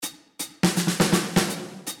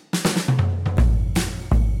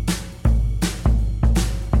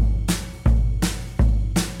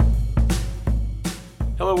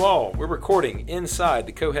Hello all, we're recording inside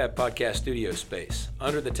the Cohab Podcast studio space,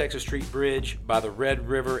 under the Texas Street Bridge, by the Red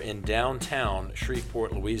River in downtown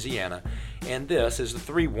Shreveport, Louisiana, and this is the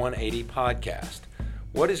 3180 Podcast.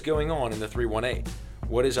 What is going on in the 318?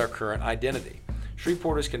 What is our current identity?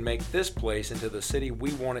 Shreveporters can make this place into the city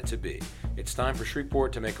we want it to be. It's time for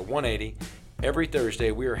Shreveport to make a 180. Every Thursday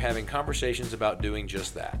we are having conversations about doing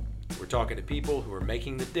just that. We're talking to people who are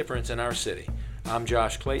making the difference in our city. I'm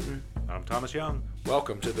Josh Clayton. I'm Thomas Young.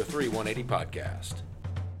 Welcome to the 3180 Podcast.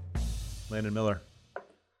 Landon Miller,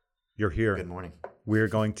 you're here. Good morning. We're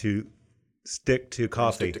going to stick to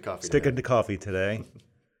coffee. Sticking to coffee today.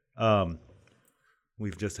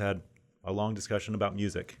 We've just had a long discussion about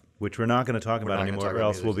music, which we're not going to talk about anymore, or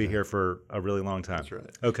else we'll be here for a really long time. That's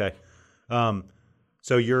right. Okay.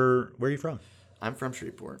 So where are you from? I'm from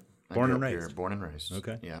Shreveport. Born and raised? Born and raised.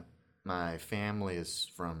 Okay. Yeah. My family is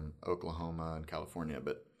from Oklahoma and California,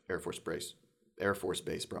 but Air Force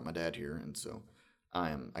Base brought my dad here, and so I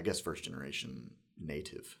am, I guess, first generation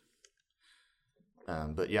native.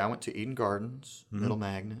 But yeah, I went to Eden Gardens, Middle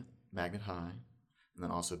Magnet, Magnet High, and then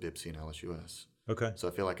also Bibsy and LSUS. Okay. So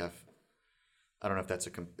I feel like I don't know if that's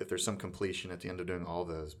if there's some completion at the end of doing all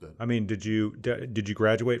those, but I mean, did you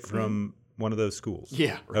graduate from one of those schools?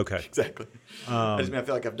 Yeah. Right, okay. Exactly. I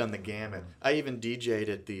feel like I've done the gamut. I even DJ'd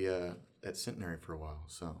at the at Centenary for a while.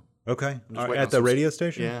 So okay. At the radio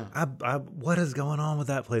station? Yeah. What is going on with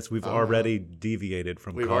that place? We've already deviated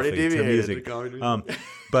from coffee to music.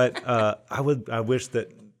 But I wish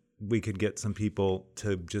that we could get some people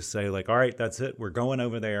to just say like, all right, that's it. We're going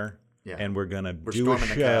over there and we're gonna do a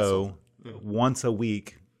show once a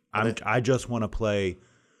week. I just want to play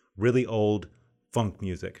really old funk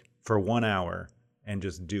music for 1 hour and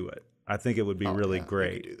just do it. I think it would be really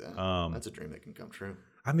great. Do that. That's a dream that can come true.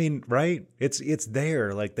 I mean, right? It's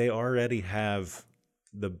there. Like they already have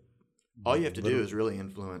the. All you have to do is really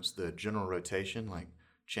influence the general rotation, like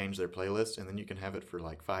change their playlist, and then you can have it for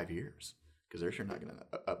like 5 years because they're sure not going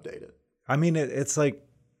to update it. I mean, it's like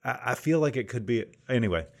I feel like it could be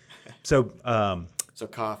anyway. So. So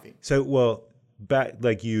coffee. So back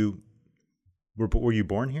like you were you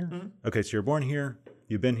born here? Mm-hmm. Okay, so you're born here.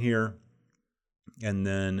 You've been here, and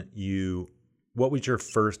then what was your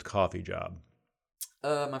first coffee job?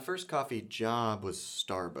 My first coffee job was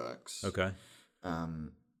Starbucks. Okay.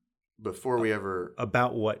 Before we ever...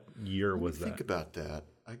 About what year was that? Think about that.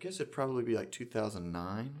 I guess it'd probably be like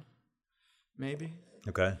 2009, maybe.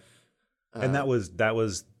 Okay. And that was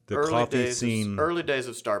the coffee scene... Early days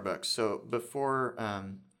of Starbucks. So before...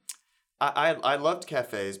 I loved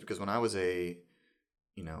cafes because when I was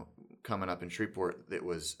coming up in Shreveport, it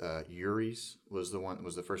was Yuri's was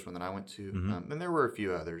the first one that I went to. Mm-hmm. And there were a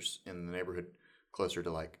few others in the neighborhood closer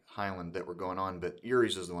to like Highland that were going on, but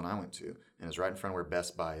Yuri's is the one I went to, and it's right in front of where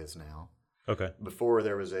Best Buy is now. Okay. Before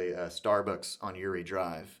there was a Starbucks on Uri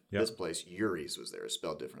Drive. Yep. This place, Yuri's, was there,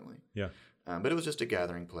 spelled differently. Yeah. But it was just a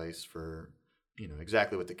gathering place for,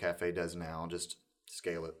 exactly what the cafe does now, just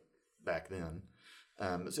scale it back then.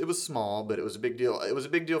 It was small, but it was a big deal. It was a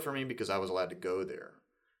big deal for me because I was allowed to go there,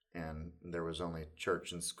 and there was only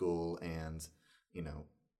church and school and,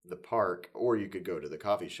 the park, or you could go to the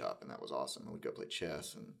coffee shop, and that was awesome. And we'd go play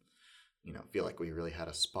chess and, feel like we really had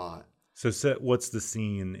a spot. So what's the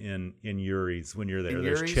scene in Yuri's when you're there?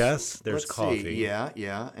 There's Yuri's, chess, there's coffee. See.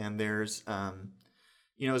 Yeah. And there's,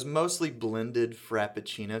 it's mostly blended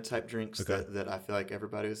Frappuccino type drinks that I feel like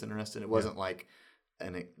everybody was interested in. It wasn't like,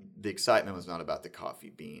 the excitement was not about the coffee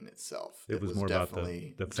bean itself. It was more about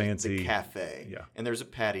the fancy the cafe. Yeah. And there's a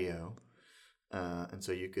patio. And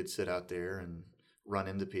so you could sit out there and run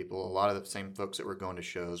into people. A lot of the same folks that were going to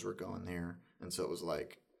shows were going there. And so it was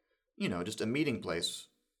like, just a meeting place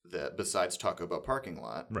that besides Taco Bell parking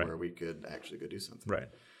lot where we could actually go do something. Right.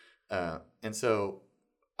 And so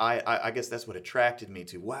I guess that's what attracted me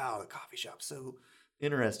to, wow, the coffee shop's so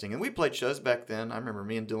interesting. And we played shows back then. I remember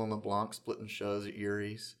me and Dylan LeBlanc splitting shows at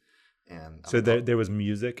Yuri's. And so there was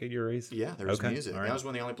music at Yuri's? Yeah, there was music. Right. That was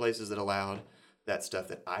one of the only places that allowed that stuff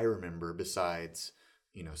that I remember besides,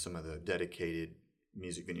 some of the dedicated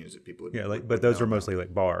music venues that people would but those were mostly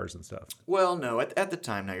like bars and stuff. Well, no, at the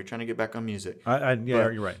time now you're trying to get back on music.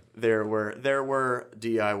 You're right. There were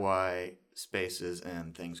DIY spaces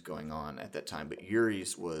and things going on at that time, but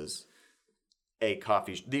Yuri's was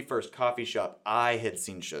the first coffee shop I had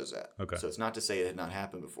seen shows at. Okay. So it's not to say it had not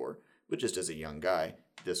happened before, but just as a young guy,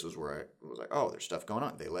 this was where I was like, oh, there's stuff going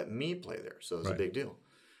on. They let me play there, so it was a big deal.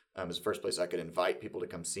 It was the first place I could invite people to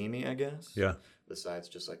come see me, I guess. Yeah. Besides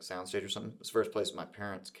just like Soundstage or something. It was the first place my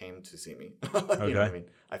parents came to see me. Okay. You know what I mean?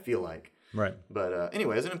 I feel like. Right. But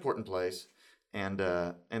anyway, it's an important place. And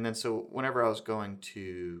then so whenever I was going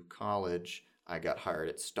to college, I got hired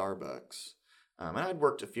at Starbucks. And I'd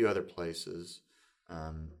worked a few other places.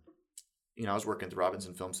 I was working at the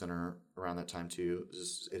Robinson Film Center around that time too.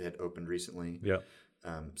 It had opened recently. Yeah.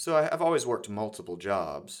 So I've always worked multiple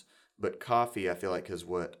jobs, but coffee I feel like is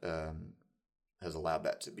what has allowed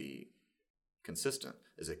that to be consistent.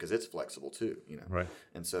 Is it because it's flexible too? Right.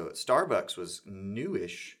 And so Starbucks was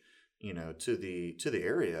newish, to the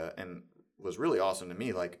area, and was really awesome to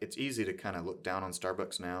me. Like, it's easy to kind of look down on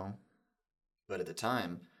Starbucks now, but at the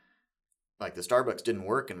time, like, the Starbucks didn't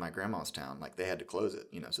work in my grandma's town. Like, they had to close it,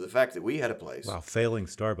 So the fact that we had a place. Wow, failing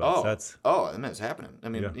Starbucks. I mean, it's happening. I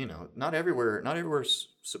mean, not everywhere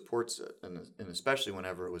supports it, and especially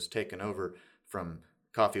whenever it was taken over from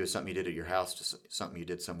coffee was something you did at your house to something you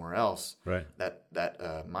did somewhere else. Right. That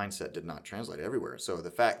mindset did not translate everywhere. So the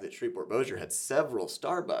fact that Shreveport Bossier had several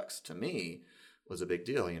Starbucks, to me, was a big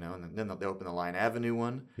deal, And then they opened the Line Avenue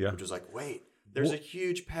one, which was like, wait. There's a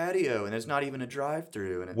huge patio, and there's not even a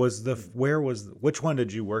drive-through. And which one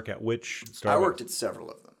did you work at? Which Starbucks? I worked at several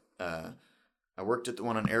of them. I worked at the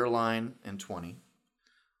one on Airline and 20.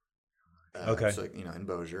 Okay. So, in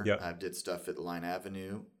Bossier. Yep. I did stuff at Line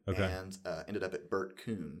Avenue. Okay. And ended up at Burt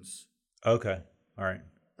Coons. Okay. All right.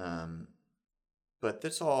 But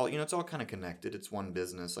that's all, it's all kind of connected. It's one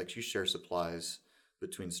business. Like, you share supplies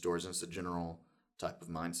between stores, and it's a general type of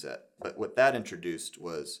mindset. But what that introduced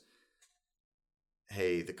was,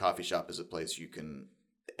 hey, the coffee shop is a place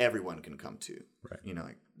everyone can come to,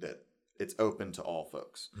 right. That it's open to all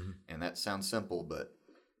folks. Mm-hmm. And that sounds simple, but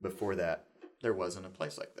before that, there wasn't a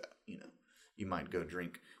place like that. You might go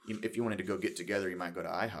drink, if you wanted to go get together, you might go to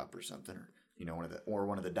IHOP or something, or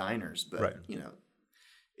one of the diners, but right.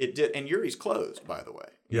 It did. And Yuri's closed, by the way.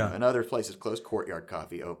 And other places closed. Courtyard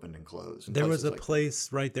Coffee opened and closed. There was a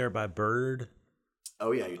place right there by Bird.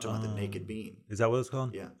 Oh yeah, you're talking about the Naked Bean. Is that what it's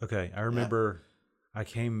called? Yeah. Okay, I remember. I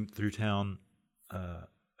came through town.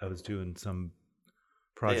 I was doing some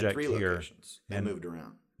project they had 3 here. Locations. They moved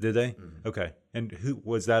around. Did they? Mm-hmm. Okay. And who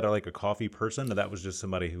was that? Like a coffee person, or that was just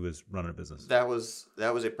somebody who was running a business? That was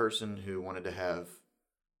a person who wanted to have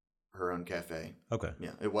her own cafe. Okay.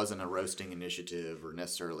 Yeah, it wasn't a roasting initiative or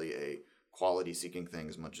necessarily a quality-seeking thing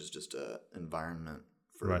as much as just a environment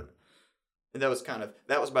for. Right. And that was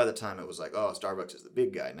by the time it was like, oh, Starbucks is the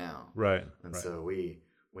big guy now. Right. And so we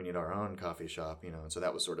need our own coffee shop, And so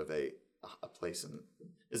that was sort of a place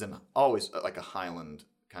isn't always like a Highland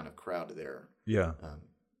kind of crowd there. Yeah.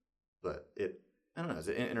 But I don't know, it's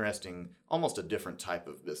an interesting, almost a different type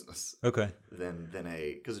of business. Okay. Than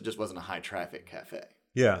because it just wasn't a high traffic cafe.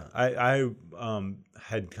 Yeah, I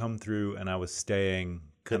had come through and I was staying.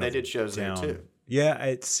 And they did shows down there too. Yeah,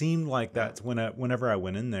 it seemed like that's whenever I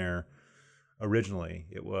went in there. Originally,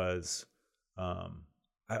 it was, I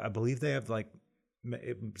believe they have like.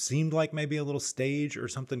 It seemed like maybe a little stage or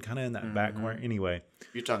something kind of in that back corner. Anyway,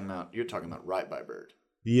 you're talking about right by Bird.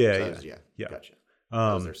 Yeah, yeah. Gotcha.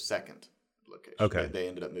 That was their second location. Okay. They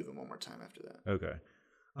ended up moving one more time after that. Okay.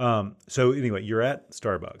 So anyway, you're at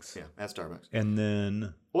Starbucks. Yeah, at Starbucks. And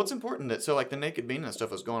then, well, it's important that like the Naked Bean and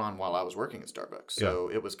stuff was going on while I was working at Starbucks.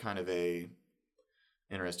 So it was kind of a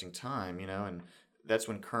interesting time, and that's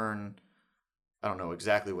when Kern. I don't know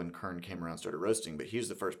exactly when Kern came around and started roasting, but he was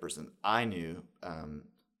the first person I knew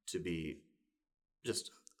to be just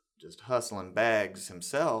hustling bags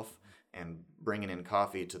himself and bringing in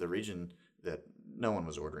coffee to the region that no one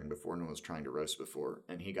was ordering before, no one was trying to roast before,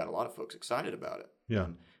 and he got a lot of folks excited about it. Yeah.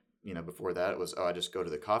 And, before that it was, I just go to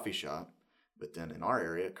the coffee shop. But then in our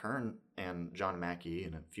area, Kern and John Mackey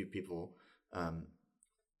and a few people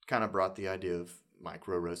kind of brought the idea of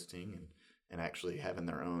micro roasting and actually having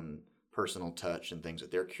their own personal touch and things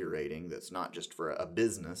that they're curating that's not just for a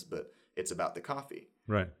business, but it's about the coffee.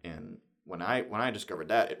 Right. And when I discovered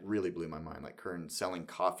that, it really blew my mind, like Kern selling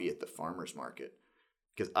coffee at the farmer's market.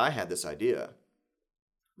 Because I had this idea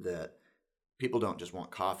that people don't just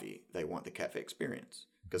want coffee, they want the cafe experience.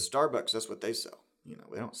 Because Starbucks, that's what they sell.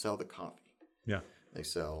 They don't sell the coffee. Yeah. They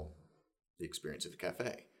sell the experience of the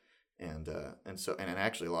cafe. And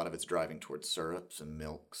actually a lot of it's driving towards syrups and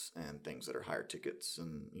milks and things that are higher tickets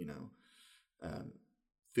and,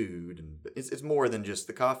 food, and it's more than just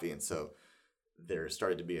the coffee. And so there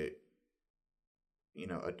started to be a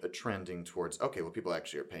trending towards, okay, well, people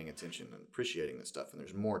actually are paying attention and appreciating this stuff, and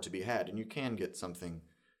there's more to be had, and you can get something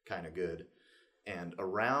kind of good. And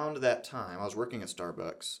around that time, I was working at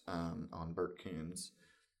Starbucks on Burt Coons,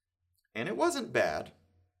 and it wasn't bad.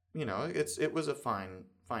 It was a fine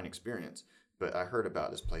experience. But I heard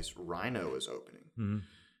about this place, Rhino, is opening,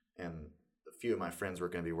 and a few of my friends were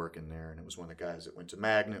going to be working there, and it was one of the guys that went to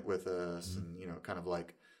Magnet with us, and kind of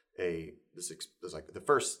like it was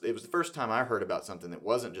the first time I heard about something that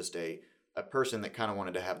wasn't just a a person that kind of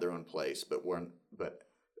wanted to have their own place, but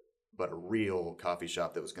a real coffee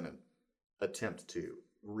shop that was going to attempt to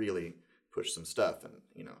really push some stuff and,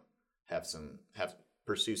 you know,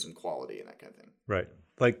 pursue some quality and that kind of thing. Right.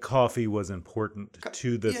 Like coffee was important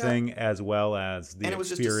to the thing as well as the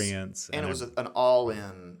experience. And it was an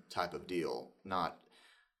all-in type of deal. Not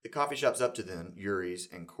the coffee shops up to then, Yuri's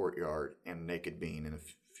and Courtyard and Naked Bean and a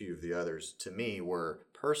few of the others, to me were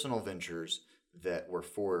personal ventures that were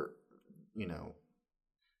for, you know,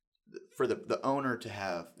 for the owner to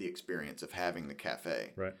have the experience of having the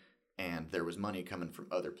cafe. Right. And there was money coming from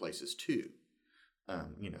other places too.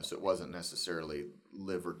 You know, so it wasn't necessarily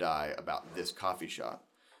live or die about this coffee shop.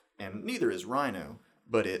 And neither is Rhino,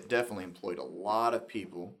 but it definitely employed a lot of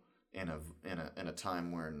people in a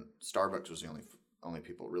time when Starbucks was the only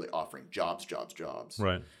people really offering jobs.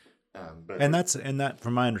 Right. That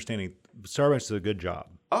from my understanding, Starbucks is a good job.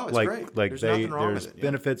 Oh, it's great. Like there's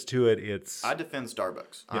benefits to it. I defend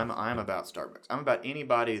Starbucks. Yeah. I'm about Starbucks. I'm about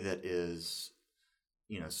anybody that is,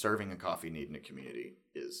 you know, serving a coffee need in a community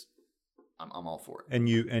I'm all for it. And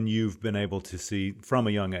you've been able to see from a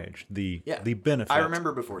young age the benefits. I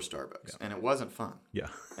remember before Starbucks, and it wasn't fun. Yeah.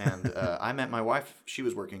 And I met my wife. She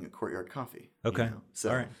was working at Courtyard Coffee. Okay. You know? So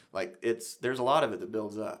all right. like there's a lot of it that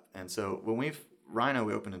builds up. And so when Rhino,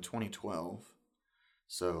 we opened in 2012.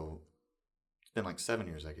 So it's been like 7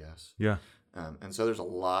 years, I guess. Yeah. And so there's a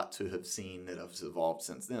lot to have seen that has evolved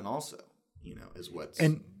since then also. You know, is what's...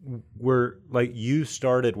 And you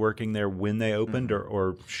started working there when they opened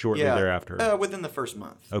or shortly thereafter? Within the first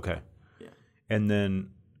month. Okay. Yeah. And then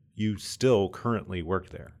you still currently work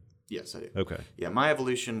there? Yes, I do. Okay. Yeah, my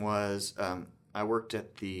evolution was I worked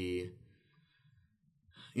at we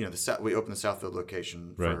opened the Southfield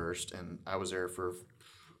location first, and I was there for,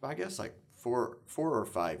 I guess, like 4 or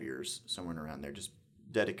 5 years, somewhere around there, just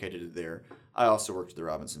dedicated to there. I also worked at the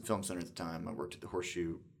Robinson Film Center at the time. I worked at the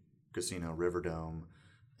Horseshoe Casino, Riverdome,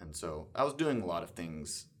 and so I was doing a lot of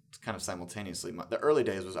things kind of simultaneously. The early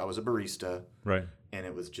days I was a barista, right, and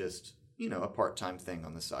it was just, you know, a part-time thing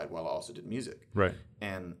on the side while I also did music, right,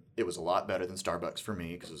 and it was a lot better than Starbucks for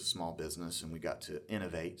me because it was a small business and we got to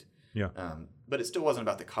innovate. Yeah, but it still wasn't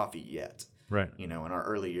about the coffee yet, right. You know, in our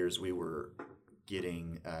early years we were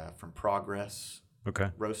getting from Progress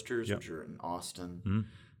Roasters, which are in Austin.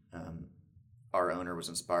 Mm-hmm. Our owner was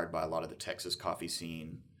inspired by a lot of the Texas coffee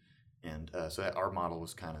scene. And so our model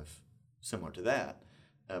was kind of similar to that,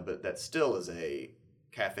 but that still is a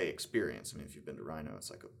cafe experience. I mean, if you've been to Rhino, it's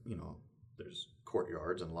like, there's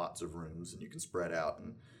courtyards and lots of rooms, and you can spread out,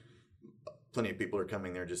 and plenty of people are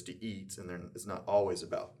coming there just to eat, and it's not always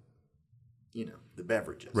about, you know, the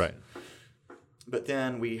beverages. Right. But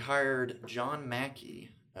then we hired John Mackey,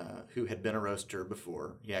 who had been a roaster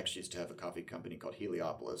before. He actually used to have a coffee company called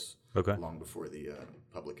Heliopolis, long before the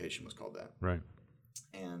publication was called that. Right.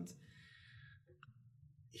 And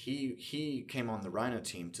he came on the Rhino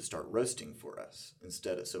team to start roasting for us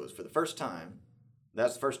instead of, so it was for the first time,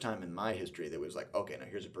 that's the first time in my history that was like, okay, now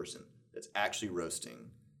here's a person that's actually roasting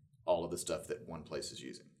all of the stuff that one place is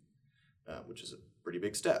using, which is a pretty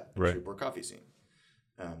big step in the Shreveport coffee scene.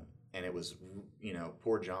 And it was, you know,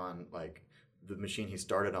 poor John, like the machine he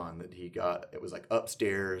started on that he got, it was like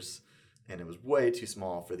upstairs, and it was way too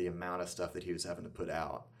small for the amount of stuff that he was having to put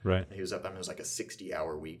out. Right. And he was up, it was like a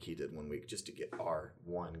 60-hour week he did 1 week just to get our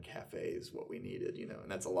one cafes what we needed, you know, and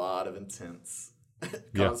that's a lot of intense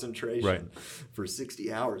concentration for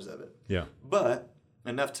 60 hours of it. Yeah. But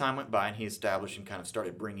enough time went by, and he established and kind of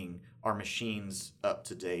started bringing our machines up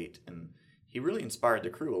to date, and he really inspired the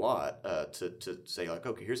crew a lot to say, like,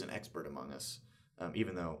 okay, here's an expert among us,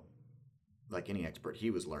 even though, like any expert,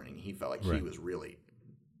 he was learning. He felt like he was really,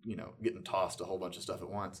 you know, getting tossed a whole bunch of stuff at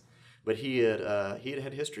once. But he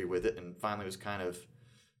had history with it, and finally was kind of,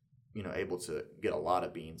 you know, able to get a lot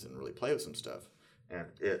of beans and really play with some stuff. And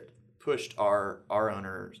it pushed our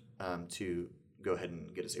owners to go ahead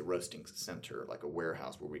and get us a roasting center, like a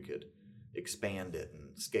warehouse where we could expand it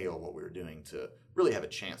and scale what we were doing to really have a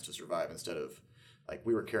chance to survive, instead of, like,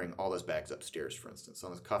 we were carrying all those bags upstairs, for instance.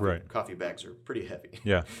 Those coffee bags are pretty heavy.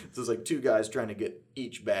 Yeah. So it's like 2 guys trying to get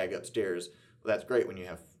each bag upstairs. Well, that's great when you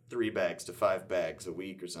have 3 bags to 5 bags a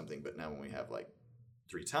week or something, but now when we have like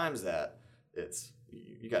 3 times that, it's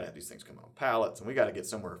you got to have these things come on pallets, and we got to get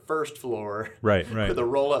somewhere first floor, right, with a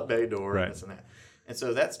roll-up bay door, and this and that. And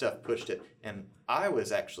so that stuff pushed it. And I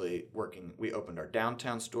was actually working. We opened our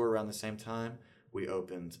downtown store around the same time. We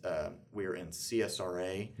opened. We were in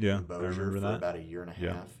CSRA in Bossier for about a year and a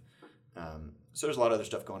half. So there's a lot of other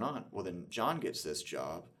stuff going on. Well, then John gets this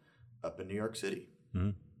job up in New York City.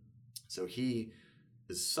 Mm-hmm. So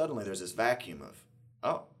suddenly there's this vacuum of,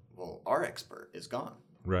 oh, well, our expert is gone.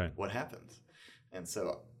 Right. what happens? And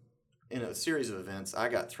so in a series of events, I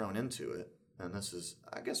got thrown into it. And this is,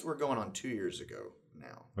 I guess we're going on 2 years ago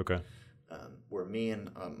now. Okay. Where me and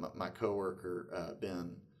my coworker,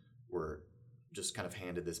 Ben, were just kind of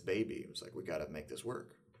handed this baby. It was like, we got to make this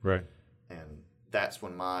work. Right. And that's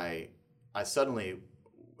when I suddenly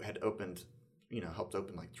had opened, helped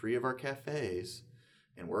open like 3 of our cafes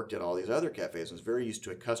and worked at all these other cafes and was very used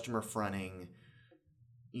to a customer fronting,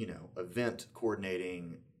 event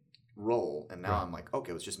coordinating role. And now I'm like,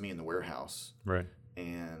 okay, it was just me in the warehouse. Right.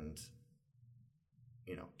 And,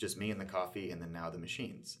 just me and the coffee and then now the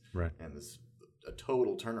machines. Right. And this a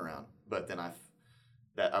total turnaround. But then I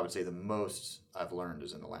would say the most I've learned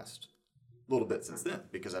is in the last little bit since then,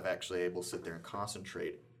 because I've actually able to sit there and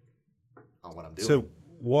concentrate on what I'm doing. So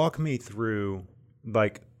walk me through,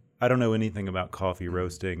 like, I don't know anything about coffee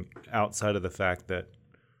roasting outside of the fact that,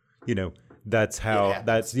 that's how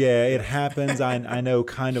it happens. I know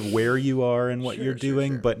kind of where you are and what you're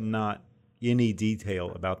doing, but not any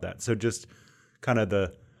detail about that. So just kind of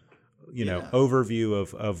the, overview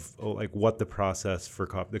of like what the process for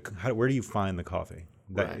coffee, where do you find the coffee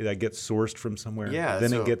that gets sourced from somewhere? Yeah.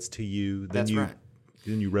 Then it gets to you. Then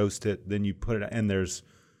you roast it. Then you put it, and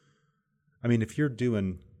if you're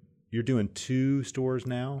doing 2 stores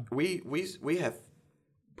now. We have.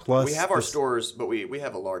 Plus we have our stores, but we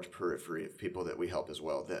have a large periphery of people that we help as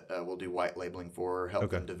well that we'll do white labeling for, help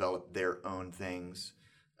them develop their own things.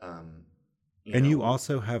 You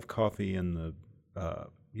also have coffee in the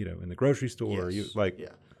in the grocery store. Yes.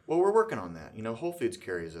 Well, we're working on that. Whole Foods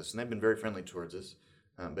carries us, and they've been very friendly towards us.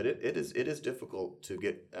 But it is difficult to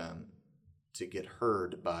get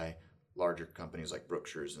heard by larger companies like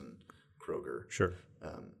Brookshire's and Kroger. Sure.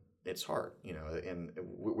 It's hard, and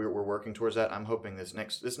we're working towards that. I'm hoping this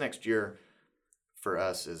next year for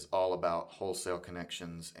us is all about wholesale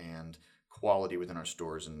connections and quality within our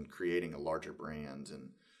stores and creating a larger brand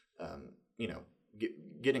and,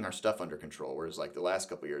 getting our stuff under control. Whereas like the last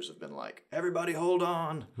couple of years have been like, everybody hold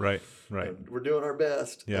on. Right. And we're doing our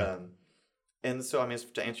best. Yeah. And so,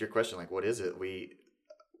 to answer your question, like, what is it?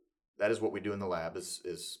 That is what we do in the lab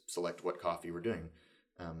is select what coffee we're doing.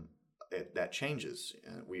 That changes.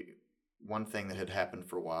 One thing that had happened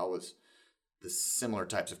for a while was the similar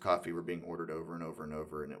types of coffee were being ordered over and over and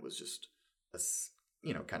over, and it was just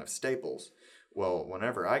kind of staples. Well,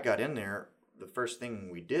 whenever I got in there, the first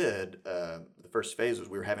thing we did, the first phase was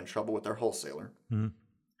we were having trouble with our wholesaler,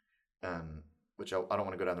 which I don't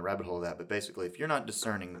want to go down the rabbit hole of that, but basically, if you're not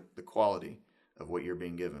discerning the quality of what you're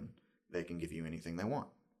being given, they can give you anything they want.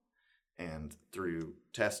 And through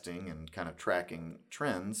testing and kind of tracking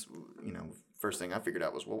trends, first thing I figured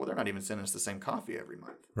out was, well, they're not even sending us the same coffee every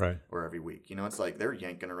month, right, or every week. It's like they're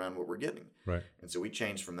yanking around what we're getting, right. And so we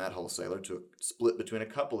changed from that wholesaler to a split between a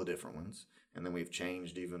couple of different ones, and then we've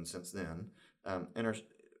changed even since then, and are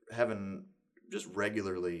having just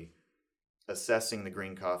regularly assessing the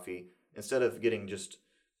green coffee instead of getting just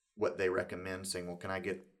what they recommend, saying, well, can I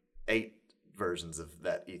get 8 versions of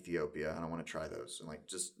that Ethiopia, and I want to try those. And like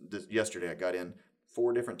just yesterday, I got in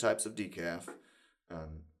 4 different types of decaf,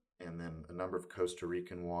 and then a number of Costa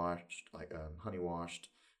Rican washed, like honey washed,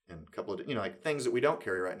 and a couple of like things that we don't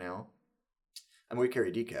carry right now. We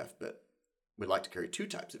carry decaf, but we'd like to carry 2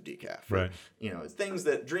 types of decaf. Right. It's things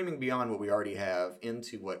that dreaming beyond what we already have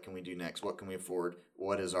into what can we do next? What can we afford?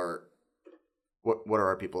 What are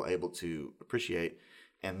our people able to appreciate?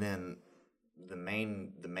 And then the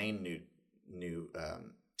main new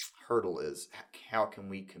hurdle is how can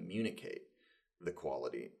we communicate the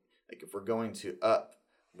quality? Like if we're going to up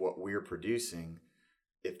what we're producing,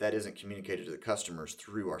 if that isn't communicated to the customers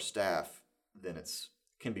through our staff, then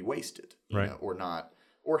can be wasted, or not,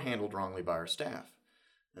 or handled wrongly by our staff.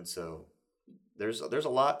 And so there's a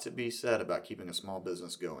lot to be said about keeping a small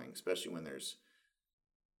business going, especially when there's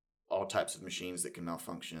all types of machines that can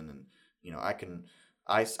malfunction. And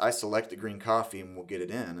I select the green coffee and we'll get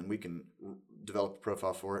it in, and we can develop a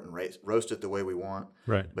profile for it and roast it the way we want.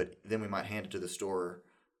 Right. But then we might hand it to the store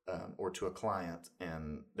or to a client,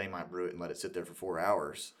 and they might brew it and let it sit there for 4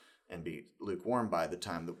 hours and be lukewarm by the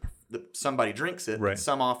time somebody drinks it in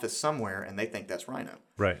some office somewhere, and they think that's Rhino.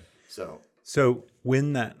 Right. So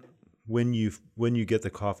when you get the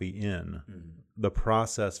coffee in, the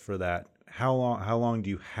process for that, how long do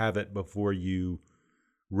you have it before you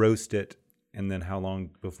roast it? And then how long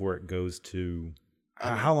before it goes to?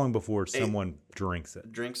 How long before someone drinks it?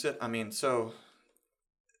 So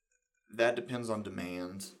that depends on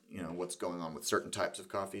demand. What's going on with certain types of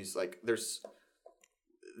coffees. Like there's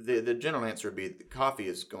the general answer would be the coffee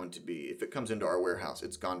is going to be, if it comes into our warehouse,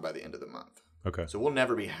 it's gone by the end of the month. Okay. So we'll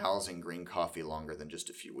never be housing green coffee longer than just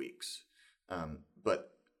a few weeks.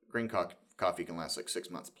 But green coffee can last like 6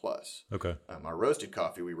 months plus. Okay. Our roasted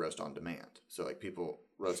coffee, we roast on demand. So like people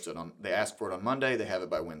roast it they ask for it on Monday, they have it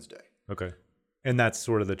by Wednesday. Okay. And that's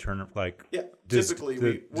sort of the turn, like... Yeah,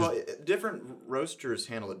 typically different roasters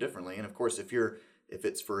handle it differently. And of course, if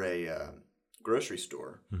it's for a grocery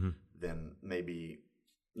store, then maybe,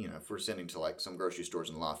 if we're sending to like some grocery stores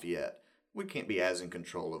in Lafayette, we can't be as in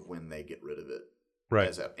control of when they get rid of it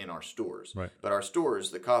as in our stores. Right. But our stores,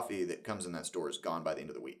 the coffee that comes in that store is gone by the end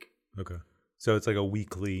of the week. Okay. So it's like a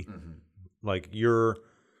weekly, like you're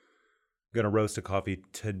going to roast a coffee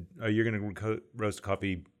you're going to roast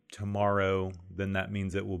coffee tomorrow, then that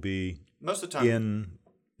means it will be most of the time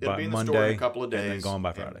it'll be in Monday, the store in a couple of days, and then gone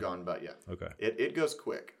by Friday. Okay. It goes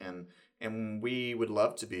quick, and we would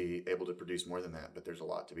love to be able to produce more than that, but there's a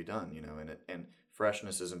lot to be done, and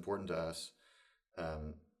freshness is important to us,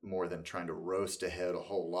 more than trying to roast ahead a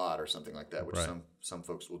whole lot or something like that, which some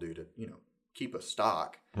folks will do to keep a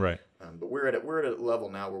stock. Right. But we're at a level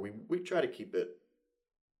now where we try to keep it.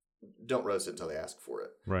 Don't roast it until they ask for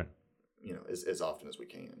it. Right. As often as we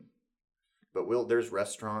can. But there's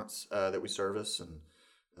restaurants that we service and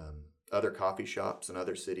other coffee shops in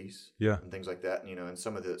other cities and things like that.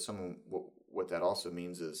 And what that also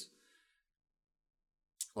means is,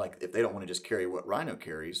 like, if they don't want to just carry what Rhino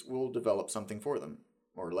carries, we'll develop something for them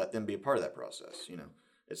or let them be a part of that process.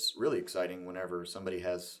 It's really exciting whenever somebody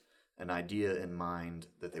has an idea in mind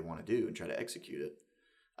that they want to do and try to execute it.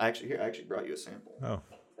 I actually brought you a sample. Oh.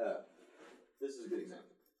 This is a good example.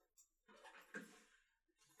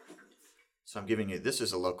 So I'm giving you, this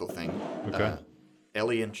is a local thing. Okay.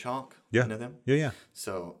 Ellie and Chalk, you know them? Yeah.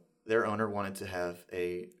 So their owner wanted to have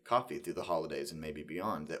a coffee through the holidays and maybe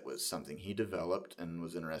beyond that was something he developed and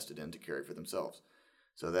was interested in to carry for themselves.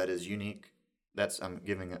 So that is unique. I'm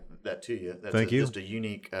giving that to you. That's Thank you. Just a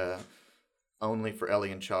unique, only for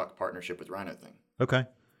Ellie and Chalk partnership with Rhino thing. Okay.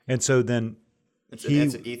 And so then... It's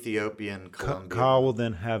an Ethiopian, Colombian. Kyle will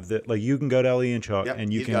then have the, like, you can go to Ellie and Chalk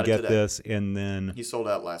and you can get this, and then... He sold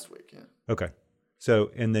out last week, yeah. Okay.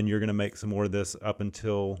 So, and then you're going to make some more of this up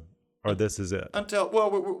until, or this is it?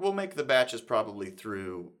 We'll make the batches probably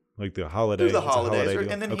through... Like the holiday. Through the holidays,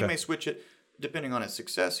 and then he may switch it, depending on its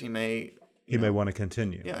success, he may... He may want to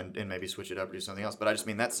continue. Yeah, and maybe switch it up or do something else. But I just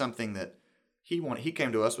mean that's something that he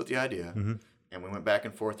came to us with the idea. And we went back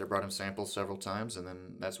and forth. I brought him samples several times, and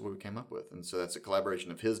then that's what we came up with. And so that's a collaboration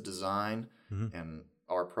of his design and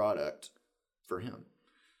our product for him.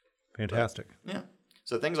 Fantastic. But, yeah.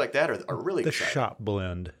 So things like that are really exciting. The shop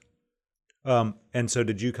blend. And so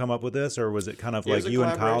did you come up with this, or was it kind of like you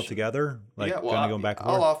and Kyle together? Like going back and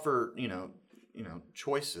forth? I'll offer,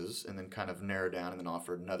 choices and then kind of narrow down and then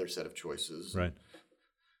offer another set of choices. Right.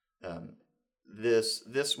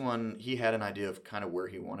 This one, he had an idea of kind of where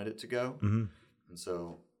he wanted it to go. And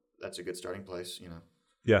so that's a good starting place,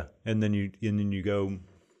 Yeah, and then you go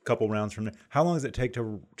a couple rounds from there. How long does it take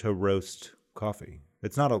to roast coffee?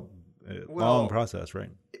 It's not a long process, right?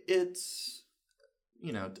 It's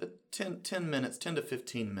 10 minutes, 10 to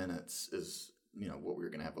 15 minutes is what we were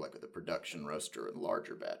going to have like with a production roaster and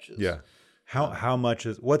larger batches. Yeah. How much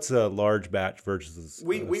what's a large batch versus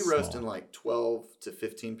we roast in like 12 to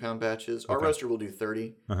 15 pound batches. Our roaster will do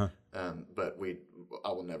 30, but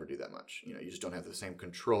I will never do that much. You just don't have the same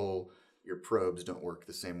control. Your probes don't work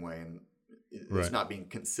the same way, and it's not being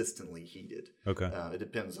consistently heated. Okay, it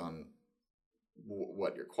depends on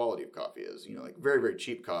what your quality of coffee is. Like very, very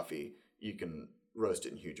cheap coffee, you can roast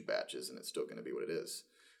it in huge batches, and it's still going to be what it is.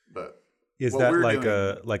 But is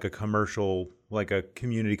that like a commercial, like a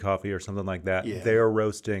community coffee or something like that? Yeah. They are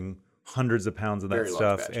roasting hundreds of pounds of that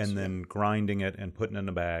stuff batches, and then grinding it and putting it in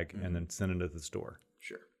a bag and then sending it to the store.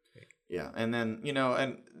 Sure. Yeah. And then,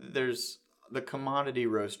 and there's the commodity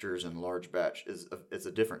roasters and large batch it's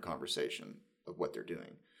a different conversation of what they're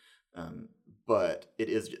doing. But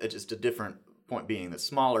it's just a different point being that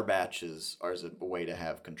smaller batches are a way to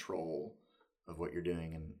have control of what you're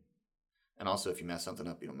doing. And also, if you mess something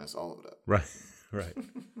up, you don't mess all of it up. Right.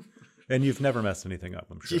 And you've never messed anything up,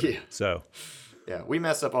 I'm sure. Yeah. So, yeah, we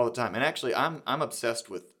mess up all the time. And actually, I'm obsessed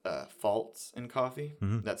with faults in coffee.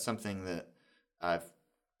 That's something that I've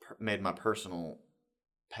made my personal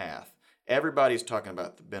path. Everybody's talking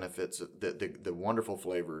about the benefits of the wonderful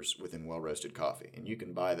flavors within well-roasted coffee. And you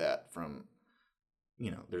can buy that from,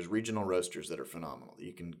 there's regional roasters that are phenomenal.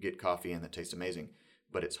 You can get coffee in that tastes amazing.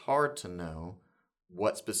 But it's hard to know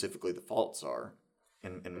what specifically the faults are.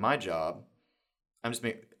 In my job,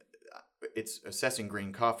 it's assessing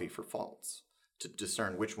green coffee for faults to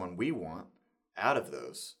discern which one we want out of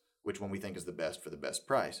those, which one we think is the best for the best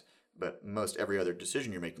price. But most every other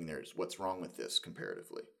decision you're making there is what's wrong with this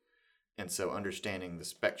comparatively. And so understanding the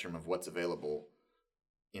spectrum of what's available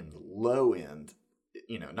in the low end,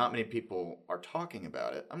 not many people are talking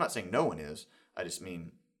about it. I'm not saying no one is. I just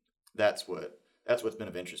mean that's what's been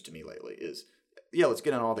of interest to me lately is, let's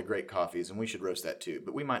get on all the great coffees and we should roast that too.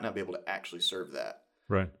 But we might not be able to actually serve that.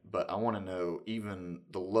 Right. But I want to know even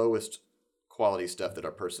the lowest quality stuff that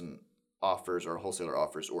our person offers or a wholesaler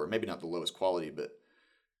offers, or maybe not the lowest quality, but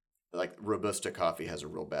like Robusta coffee has a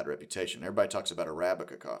real bad reputation. Everybody talks about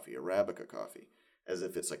Arabica coffee, as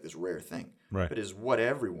if it's like this rare thing. Right. But it's what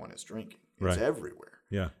everyone is drinking. It's everywhere.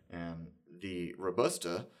 Yeah. And the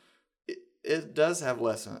Robusta, it does have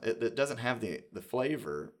less. It doesn't have the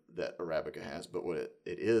flavor that Arabica has, but what it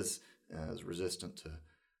is resistant to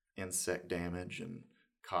insect damage and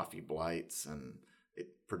coffee blights, and it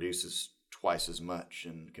produces twice as much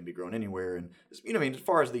and can be grown anywhere. And as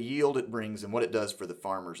far as the yield it brings and what it does for the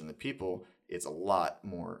farmers and the people, it's a lot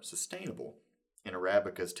more sustainable. And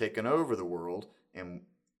Arabica's taken over the world, and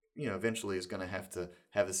eventually is going to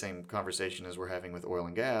have the same conversation as we're having with oil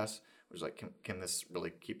and gas, which is like, can this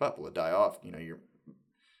really keep up? Will it die off?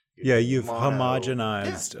 You've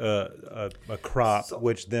homogenized a crop,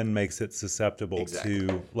 which then makes it susceptible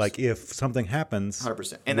to, like, if something happens.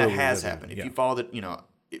 100%. And that has happened. If you follow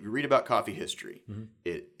if you read about coffee history,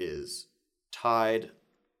 it is tied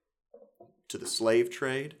to the slave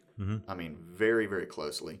trade. I mean, very, very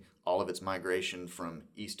closely. All of its migration from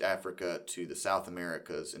East Africa to the South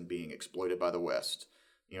Americas and being exploited by the West.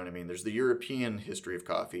 You know what I mean? There's the European history of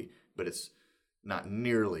coffee, but it's not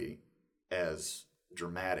nearly as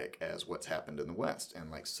dramatic as what's happened in the West.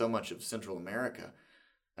 And like so much of Central America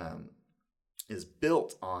is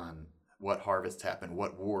built on what harvests happened,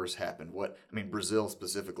 what wars happened, Brazil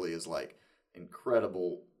specifically is like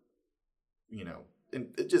incredible,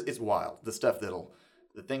 it's wild.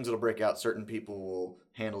 The things that'll break out, certain people will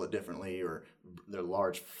handle it differently, or there are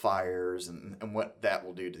large fires and what that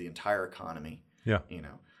will do to the entire economy. Yeah.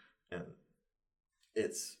 And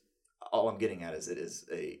it's, all I'm getting at is it has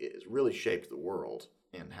really shaped the world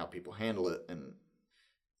and how people handle it. And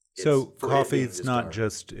so coffee, it's not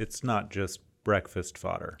just breakfast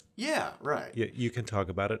fodder. Yeah, right. You can talk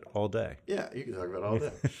about it all day. Yeah, you can talk about it all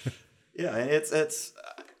day. Yeah, and it's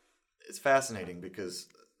fascinating because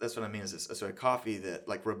that's what I mean. So a coffee that,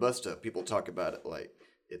 like Robusta, people talk about it like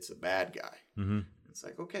it's a bad guy. Mm-hmm. It's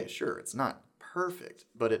like, okay, sure, it's not perfect,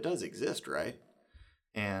 but it does exist, right?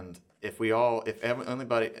 And if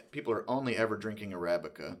people are only ever drinking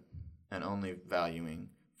Arabica and only valuing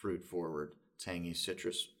fruit-forward, tangy,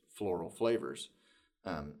 citrus, floral flavors,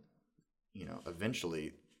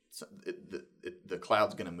 eventually the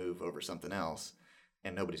cloud's going to move over something else,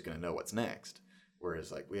 and nobody's going to know what's next.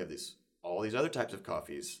 Whereas, like, we have all these other types of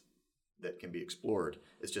coffees that can be explored.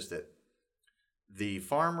 It's just that the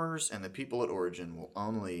farmers and the people at origin will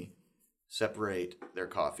only separate their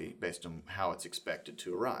coffee based on how it's expected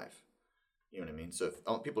to arrive. You know what I mean? So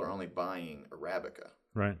if people are only buying Arabica,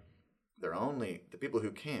 right? The people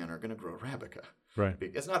who can are going to grow Arabica. Right.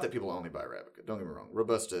 It's not that people only buy Arabica. Don't get me wrong.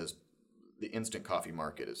 Robusta the instant coffee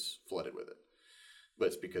market is flooded with it. But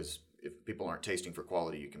it's because if people aren't tasting for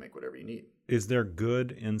quality, you can make whatever you need. Is there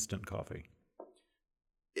good instant coffee?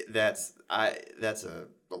 That's a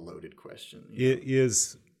loaded question.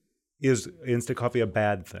 Is instant coffee a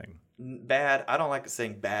bad thing? Bad. I don't like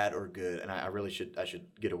saying bad or good, and I really should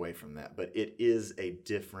get away from that. But it is a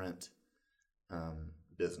different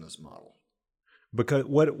business model. Because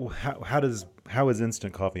how is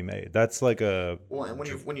instant coffee made? That's like a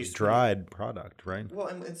dried product, right? Well,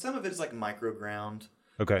 and some of it is like micro ground.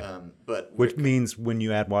 Okay. But which means when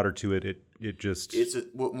you add water to it, it just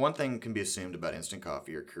one thing can be assumed about instant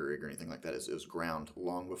coffee or Keurig or anything like that is it was ground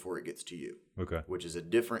long before it gets to you. Okay. Which is a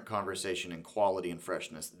different conversation in quality and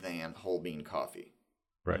freshness than whole bean coffee.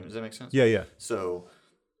 Right. Does that make sense? Yeah. So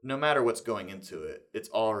no matter what's going into it, it's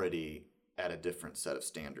already at a different set of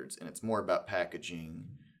standards, and it's more about packaging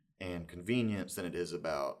and convenience than it is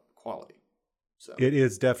about quality. So it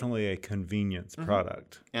is definitely a convenience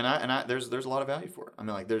product, and there's a lot of value for it. I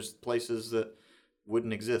mean, like there's places that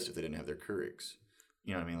wouldn't exist if they didn't have their Keurigs.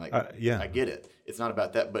 You know what I mean? Like, I get it. It's not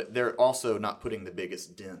about that, but they're also not putting the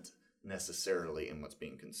biggest dent necessarily in what's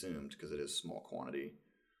being consumed because it is small quantity.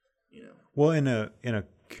 Well, in a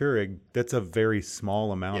Keurig, that's a very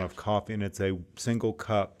small amount of coffee, and it's a single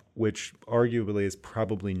cup, which arguably is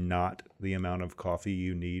probably not the amount of coffee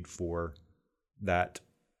you need for that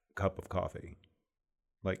cup of coffee.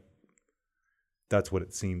 Like, that's what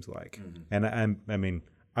it seems like. Mm-hmm. And I mean,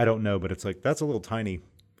 I don't know, but it's like, that's a little tiny.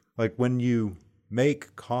 Like when you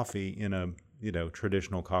make coffee in a,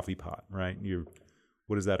 traditional coffee pot, right?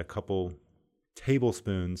 What is that? A couple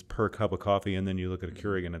tablespoons per cup of coffee, and then you look at a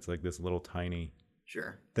Keurig and it's like this little tiny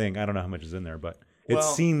thing. I don't know how much is in there, but it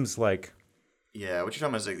seems like... Yeah, what you're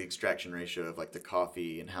talking about is like the extraction ratio of like the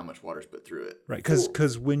coffee and how much water's put through it. Right,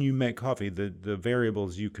 because when you make coffee, the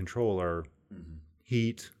variables you control are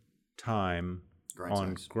heat, time,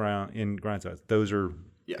 grind size. Those are,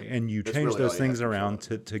 and you change those things around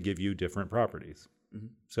to give you different properties. Mm-hmm.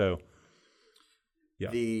 So,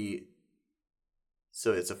 yeah.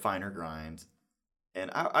 So it's a finer grind. And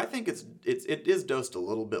I think it is dosed a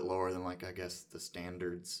little bit lower than like I guess the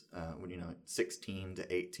standards. 16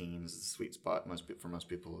 to 18 is the sweet spot for most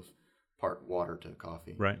people of part water to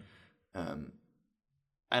coffee. Right. And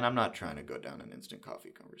I'm not trying to go down an instant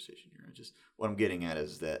coffee conversation here. What I'm getting at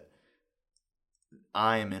is that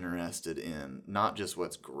I am interested in not just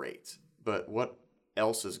what's great, but what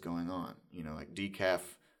else is going on. Like decaf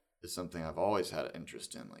is something I've always had an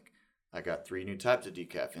interest in. Like, I got 3 new types of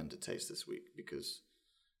decaf in to taste this week because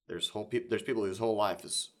there's people whose whole life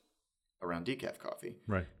is around decaf coffee.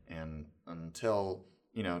 Right. And until,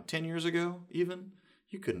 10 years ago even,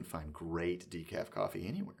 you couldn't find great decaf coffee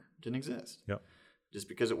anywhere. It didn't exist. Yep. Just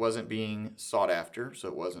because it wasn't being sought after, so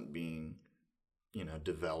it wasn't being,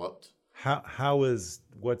 developed.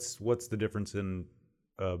 What's the difference in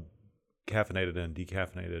caffeinated and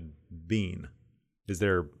decaffeinated bean? Is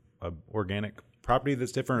there a organic property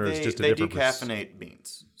that's different, or it's just a different... They decaffeinate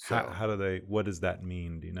beans. So. How do they... What does that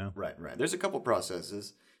mean? Do you know? Right. There's a couple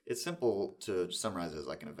processes. It's simple to summarize as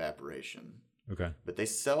like an evaporation. Okay. But they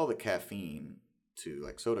sell the caffeine to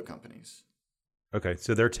like soda companies. Okay,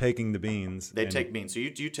 so they're taking the beans. They take beans. So you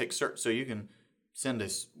take so you can send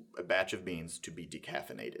a batch of beans to be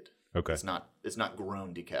decaffeinated. Okay. It's not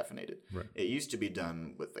grown decaffeinated. Right. It used to be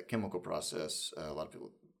done with a chemical process. A lot of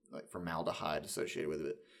people like formaldehyde associated with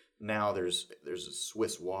it. Now there's a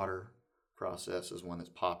Swiss water process is one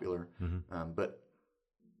that's popular, but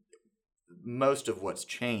most of what's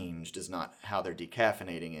changed is not how they're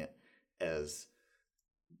decaffeinating it, as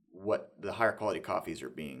what the higher quality coffees are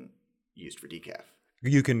being used for decaf.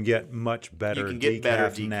 You can get much better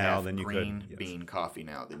decaf now than you could. Green bean coffee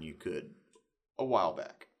now than you could a while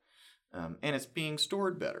back, and it's being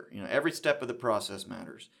stored better. Every step of the process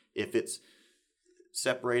matters. If it's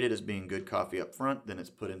separated as being good coffee up front, then it's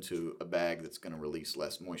put into a bag that's going to release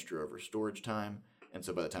less moisture over storage time, and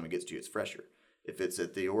so by the time it gets to you, it's fresher. If it's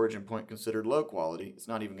at the origin point considered low quality, it's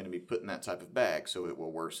not even going to be put in that type of bag, so it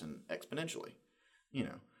will worsen exponentially.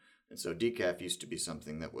 And so decaf used to be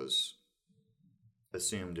something that was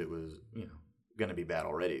assumed it was going to be bad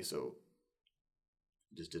already, so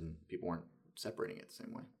people weren't separating it the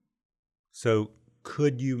same way. So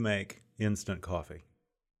could you make instant coffee?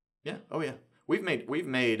 Yeah. Oh yeah. We've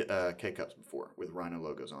made K-Cups before with Rhino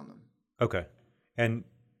logos on them. Okay.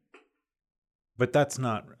 But that's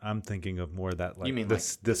not, I'm thinking of more that like, you mean the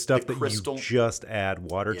stuff that crystal? You just add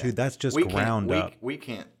water to, that's just ground up. We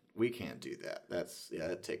can't do that.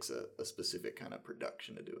 It takes a specific kind of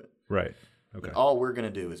production to do it. Right. Okay. But all we're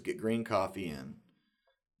going to do is get green coffee in,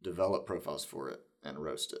 develop profiles for it, and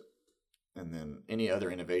roast it. And then any other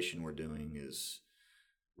innovation we're doing is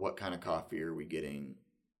what kind of coffee are we getting?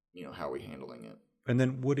 How are we handling it? And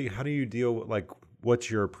then how do you deal with, like,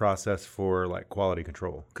 what's your process for like quality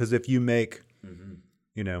control? Because if you make,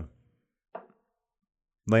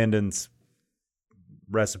 Landon's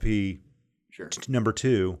recipe number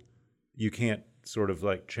 2, you can't sort of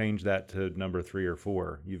like change that to number 3 or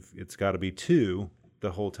 4. It's got to be 2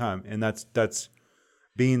 the whole time, and that's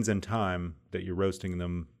beans and time that you're roasting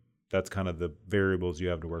them. That's kind of the variables you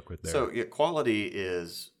have to work with there. So quality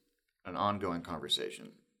is an ongoing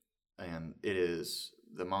conversation. And it is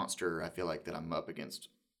the monster I feel like that I'm up against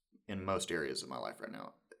in most areas of my life right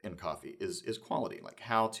now in coffee is quality. Like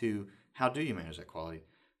how do you manage that quality?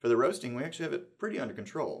 For the roasting, we actually have it pretty under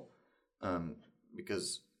control,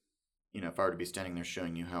 because if I were to be standing there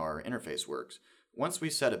showing you how our interface works, once we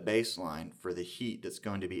set a baseline for the heat that's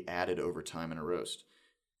going to be added over time in a roast,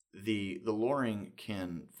 the loring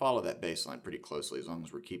can follow that baseline pretty closely as long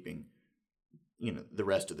as we're keeping the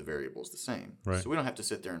rest of the variables the same. Right. So we don't have to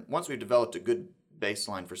sit there and once we've developed a good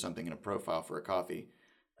baseline for something in a profile for a coffee,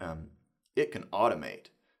 it can automate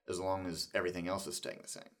as long as everything else is staying the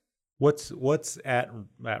same. What's at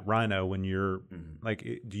Rhino when you're like,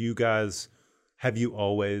 have you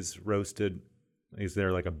always roasted? Is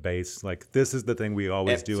there like a base, like this is the thing we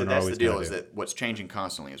always do? So and that's always the deal, is that what's changing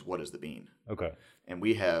constantly is what is the bean. Okay. And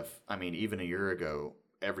we have, even a year ago,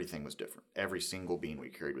 everything was different. Every single bean we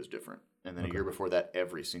carried was different. And then a year before that,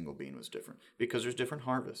 every single bean was different because there's different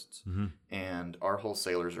harvests. Mm-hmm. And our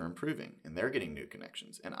wholesalers are improving and they're getting new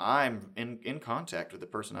connections. And I'm in contact with the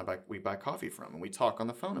person we buy coffee from, and we talk on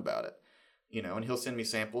the phone about it. and he'll send me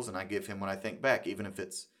samples and I give him what I think back, even if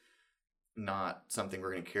it's not something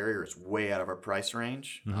we're going to carry or it's way out of our price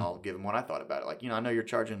range. I'll give him what I thought about it. Like, I know you're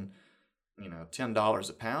charging, $10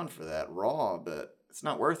 a pound for that raw, but it's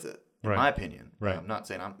not worth it, in my opinion. Right. I'm not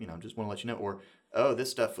saying just want to let you know, or, oh, this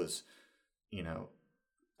stuff was,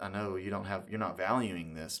 I know you're not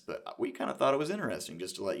valuing this, but we kind of thought it was interesting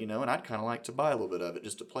just to let you know, and I'd kind of like to buy a little bit of it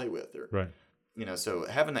just to play with. Or, right. So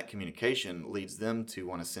having that communication leads them to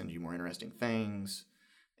want to send you more interesting things,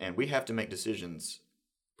 and we have to make decisions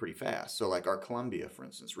pretty fast. So like our Columbia, for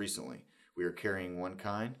instance, recently, we were carrying one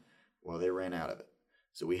kind. Well, they ran out of it.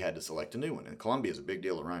 So we had to select a new one. And Columbia is a big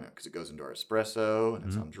deal at Rhino because it goes into our espresso, and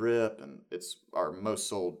it's on drip, and it's our most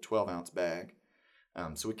sold 12-ounce bag.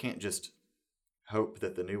 So we can't just hope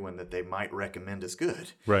that the new one that they might recommend is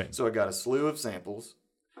good. Right. So I got a slew of samples.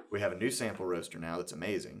 We have a new sample roaster now that's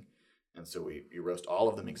amazing. And so you roast all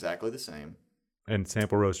of them exactly the same. And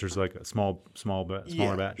sample roasters like a smaller batch?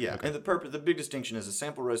 Yeah, okay. And the big distinction is a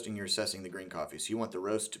sample roasting, you're assessing the green coffee. So you want the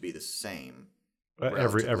roast to be the same.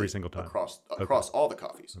 Every single time. Across all the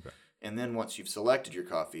coffees. Okay. And then once you've selected your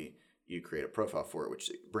coffee, you create a profile for it,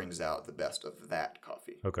 which brings out the best of that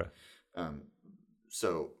coffee. Okay.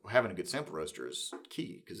 So having a good sample roaster is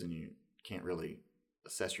key, because then you can't really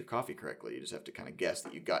assess your coffee correctly. You just have to kind of guess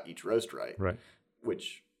that you got each roast right. Right.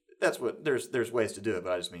 Which there's ways to do it,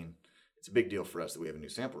 but I just mean it's a big deal for us that we have a new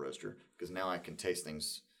sample roaster, because now I can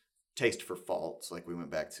taste for faults like we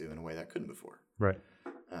went back to in a way that I couldn't before. Right.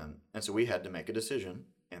 And so we had to make a decision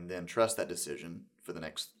and then trust that decision for the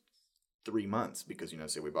next 3 months, because,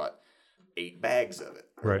 say we bought 8 bags of it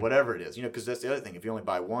or whatever it is, because that's the other thing. If you only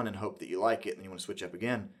buy one and hope that you like it and you want to switch up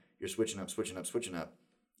again, you're switching up.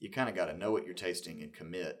 You kind of got to know what you're tasting and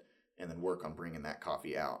commit, and then work on bringing that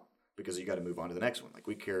coffee out, because you got to move on to the next one. Like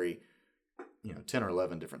we carry, 10 or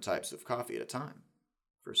 11 different types of coffee at a time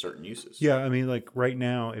for certain uses. Yeah. I mean, like right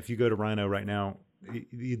now, if you go to Rhino right now,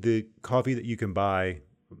 the coffee that you can buy,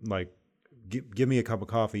 like give me a cup of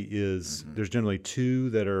coffee is there's generally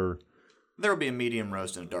 2 that are. There will be a medium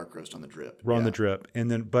roast and a dark roast on the drip. On the drip. And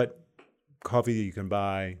then, but coffee that you can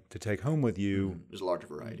buy to take home with you. There's a larger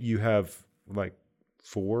variety. You have like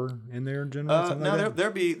 4 in there generally?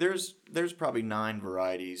 There's probably 9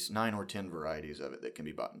 or 10 varieties of it that can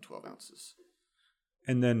be bought in 12 ounces.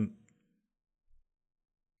 And then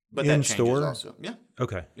but in that store? Also. Yeah.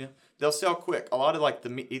 Okay. Yeah. They'll sell quick. A lot of like the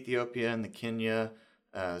Ethiopia and the Kenya,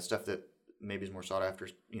 stuff that maybe is more sought after,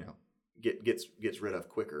 gets rid of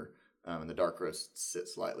quicker. And the dark roasts sit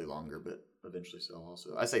slightly longer, but eventually sell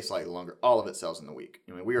also. I say slightly longer. All of it sells in the week.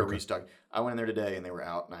 We are restocking. I went in there today and they were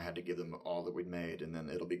out, and I had to give them all that we'd made, and then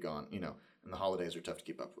it'll be gone. And the holidays are tough to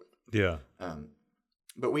keep up with. Yeah.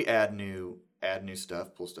 But we add new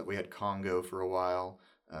stuff, pull stuff. We had Congo for a while.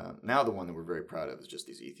 Now the one that we're very proud of is just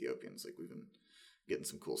these Ethiopians. Like we've been getting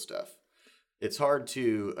some cool stuff. It's hard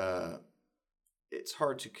to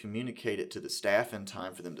communicate it to the staff in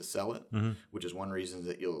time for them to sell it, which is one reason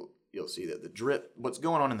that you'll see that the drip, what's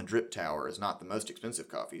going on in the drip tower is not the most expensive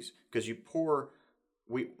coffees, because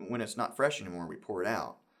when it's not fresh anymore, we pour it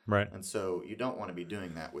out. Right. And so you don't want to be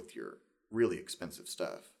doing that with your really expensive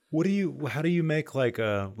stuff. How do you make like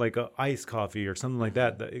a iced coffee or something like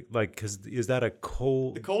that? Cause is that a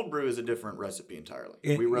cold? The cold brew is a different recipe entirely.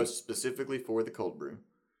 We roast specifically for the cold brew.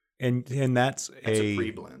 And that's a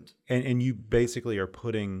pre-blend. And you basically are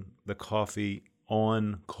putting the coffee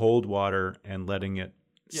on cold water and letting it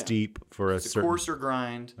steep for a certain coarser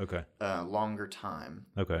grind. Okay. Longer time.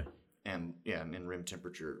 Okay. And in room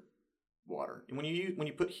temperature water. And when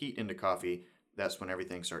you put heat into coffee, that's when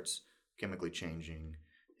everything starts chemically changing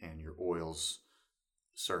and your oils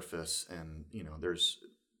surface, and there's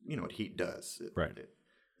what heat does.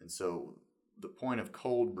 And so the point of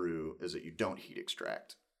cold brew is that you don't heat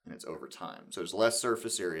extract, and it's over time. So there's less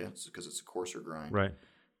surface area because it's a coarser grind. Right.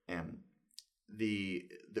 And the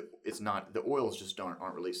oils just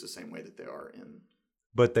aren't released the same way that they are in.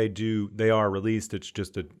 But they are released. It's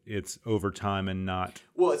just it's over time and not.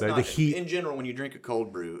 Well, it's not the heat. In general, when you drink a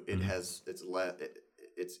cold brew,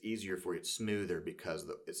 it's easier for you. It's smoother because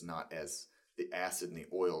it's not as the acid and the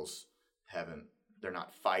oils they're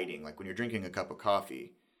not fighting. Like when you're drinking a cup of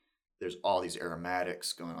coffee, there's all these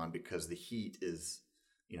aromatics going on because the heat is,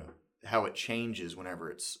 how it changes when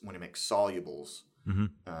it makes solubles.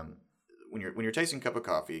 When you're tasting a cup of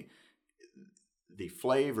coffee, the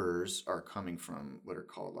flavors are coming from what are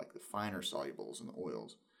called like the finer solubles in the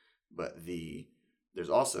oils, but there's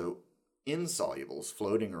also insolubles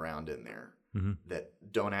floating around in there that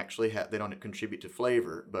don't actually they don't contribute to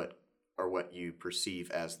flavor, but are what you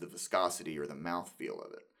perceive as the viscosity or the mouthfeel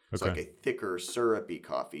of it. Okay. So like a thicker syrupy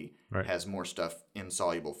coffee has more stuff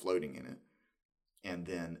insoluble floating in it, and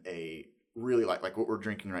then a really like what we're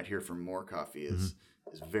drinking right here from More Coffee is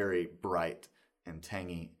very bright and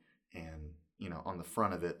tangy, and on the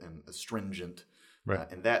front of it and astringent,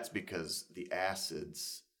 right? And that's because the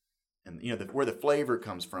acids and where the flavor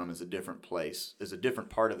comes from is a different place, is a different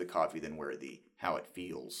part of the coffee than where how it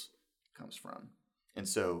feels comes from. And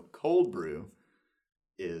so cold brew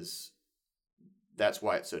that's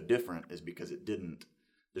why it's so different, is because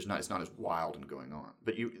it's not as wild and going on.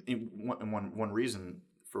 But one reason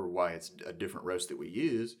for why it's a different roast that we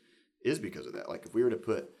use is because of that. Like if we were to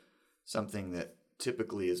put something that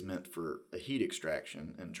typically is meant for a heat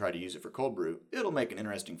extraction and try to use it for cold brew, it'll make an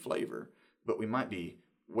interesting flavor, but we might be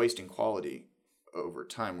wasting quality over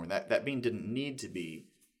time, where that bean didn't need to be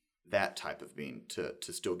that type of bean to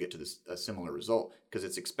still get to a similar result, because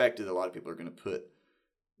it's expected a lot of people are going to put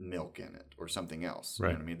milk in it or something else. Right.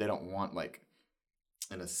 You know what I mean? They don't want like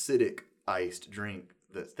an acidic iced drink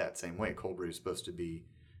that's that same way. Cold brew is supposed to be,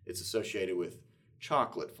 it's associated with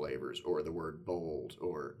chocolate flavors or the word bold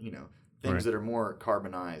or, things that are more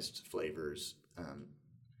carbonized flavors. And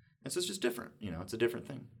so it's just different, it's a different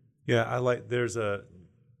thing. Yeah. There's a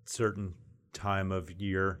certain time of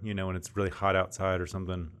year, when it's really hot outside or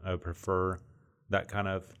something, I prefer that kind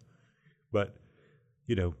of, but,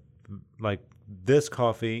 like this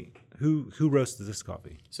coffee, who roasted this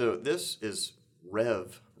coffee? So this is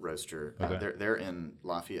Rev Roaster. Okay. They're in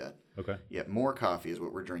Lafayette. Okay. Yeah, More Coffee is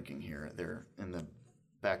what we're drinking here. They're in the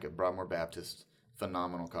back of Broadmoor Baptist,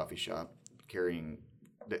 phenomenal coffee shop,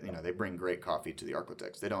 they bring great coffee to the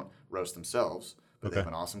Arklatex. They don't roast themselves, but they have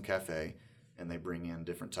an awesome cafe, and they bring in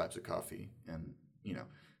different types of coffee, and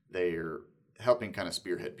they're helping kind of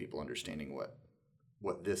spearhead people understanding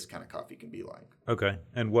what this kind of coffee can be like. Okay.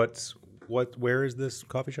 And where is this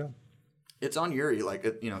coffee shop? It's on Uri,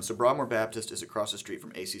 so Broadmoor Baptist is across the street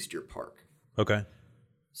from AC Steer Park. Okay.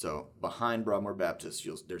 So behind Broadmoor Baptist,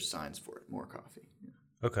 there's signs for it, More Coffee.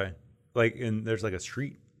 Yeah. Okay. There's like a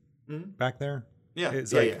street back there? Yeah.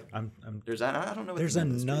 It's yeah. There's I don't know what there's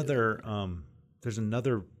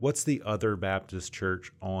another what's the other Baptist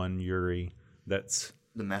church on Uri that's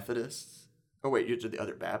the Methodists? Oh wait, you're the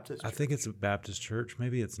other Baptist church? I think it's a Baptist church.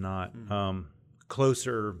 Maybe it's not.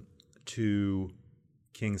 Closer to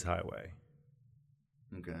Kings Highway.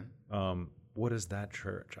 Okay. What is that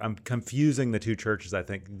church? I'm confusing the two churches, I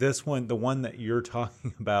think. This one, the one that you're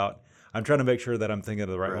talking about, I'm trying to make sure that I'm thinking of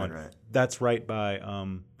the right one. Right. That's right by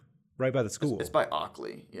the school. It's by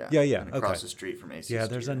Ockley, yeah. Yeah. And across the street from AC Yeah,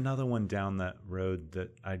 Steer. there's another one down that road that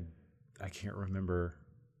I can't remember.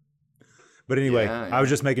 But anyway, Yeah. I was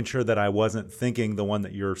just making sure that I wasn't thinking the one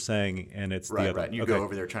that you're saying, and it's the other. Right. You go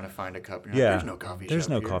over there trying to find a cup. There's no coffee shop. There's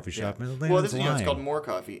no here. coffee shop. Yeah. Man, Well, this is it's called More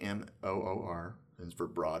Coffee, Moor. It's for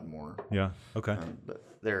Broadmoor. Yeah. Okay. But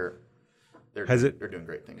they're doing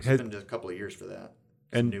great things. It's been just a couple of years for that.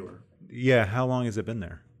 It's newer. Yeah. How long has it been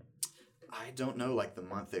there? I don't know, the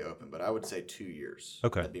month they opened, but I would say 2 years.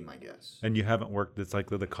 Okay. That'd be my guess. And you haven't worked. It's like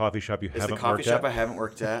the coffee shop you haven't worked at. It's the coffee shop I haven't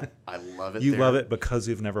worked at. I love it. You love it because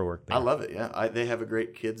you've never worked there. I love it. Yeah. They have a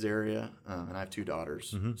great kids area, and I have 2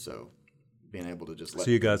 daughters, so being able to just let.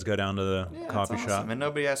 So you guys go down to the coffee awesome. shop, and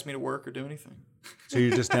nobody asked me to work or do anything. So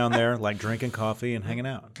you're just down there drinking coffee and hanging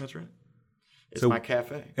out. That's right. It's my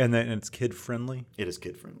cafe. And then it's kid friendly. It is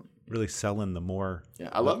kid friendly. Really selling the More. Yeah,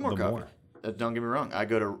 I love More Coffee. Don't get me wrong. I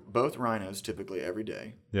go to both Rhinos typically every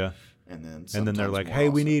day. Yeah. And then they're like, hey,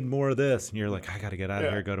 we need more of this. And you're like, I got to get out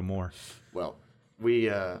of here, go to More. Well,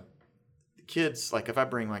 we, kids, if I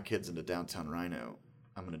bring my kids into downtown Rhino,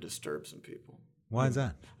 I'm going to disturb some people. Why is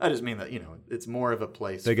that? I just mean that, it's more of a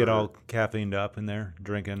place. They get all caffeined up in there,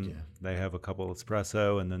 drinking. Yeah. They have a couple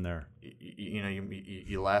espresso, and then they're.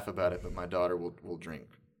 You laugh about it, but my daughter will drink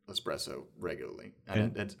espresso regularly.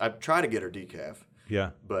 And I try to get her decaf. Yeah.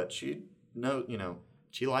 But she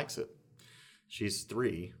likes it. She's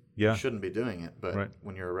 3. Yeah. You shouldn't be doing it. But right.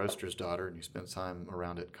 when you're a roaster's daughter and you spend time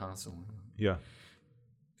around it constantly. Yeah.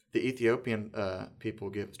 The Ethiopian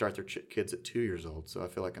people start their kids at 2 years old, so I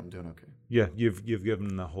feel like I'm doing okay. Yeah, you've given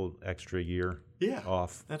them the whole extra year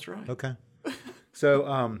off. That's right. Okay.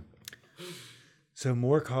 So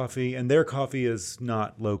More Coffee, and their coffee is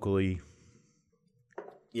not locally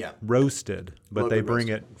roasted, but they bring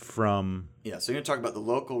it from. Yeah, so you're going to talk about the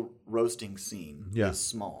local roasting scene is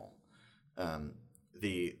small.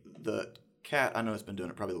 The cat I know has been doing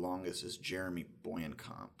it probably the longest is Jeremy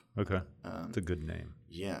Boyenkamp. Okay. It's a good name.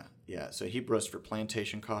 Yeah. So he roasts for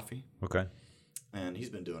Plantation Coffee. Okay. And he's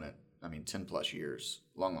been doing it, 10 plus years.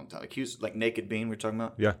 Long time. He was Naked Bean we were talking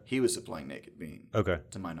about. Yeah. He was supplying Naked Bean. Okay.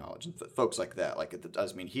 To my knowledge. And folks like that.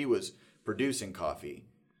 He was producing coffee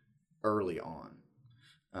early on.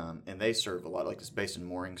 And they serve a lot. It's based in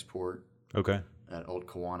Mooringsport. Okay. At Old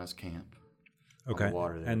Kiwanis Camp. Okay. On the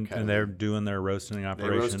water there, and they're doing their roasting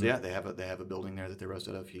operation. They have a building there that they roast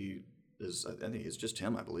out of. I think it's just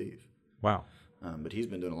him, I believe. Wow. But he's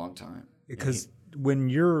been doing it a long time. Because when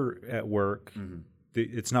you're at work,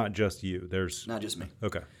 it's not just you. There's not just me.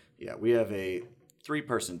 Okay. Yeah, we have a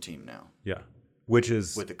 3-person team now. Yeah. Which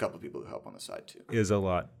is with a couple of people who help on the side too. Is a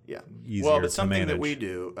lot. Yeah. Easier well, but to something manage. that we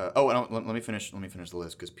do. Let me finish the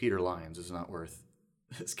list because Peter Lyons is not worth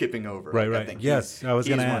skipping over. Right. I think I was going to ask.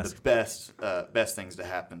 He's one of the best things to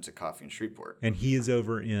happen to coffee in Shreveport. And he is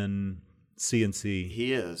over in CNC.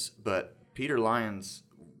 He is, but Peter Lyons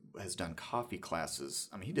has done coffee classes.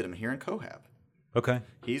 I mean, he did them here in Cohab. Okay.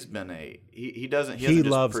 He's been he doesn't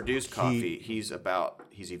just produce coffee. He's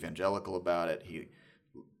evangelical about it. He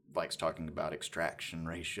likes talking about extraction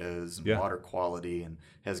ratios and water quality, and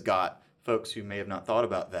has got folks who may have not thought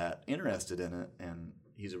about that interested in it. And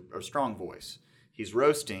he's a strong voice. He's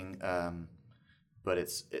roasting, but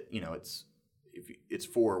it's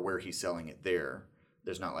for where he's selling it there.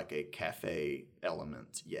 There's not like a cafe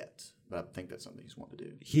element yet, but I think that's something he's wanting to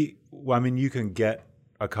do. You can get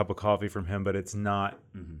a cup of coffee from him, but it's not.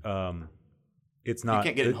 It's not. You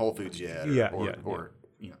can't get it in Whole Foods yet, or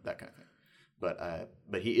that kind of thing.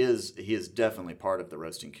 But he is definitely part of the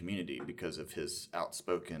roasting community because of his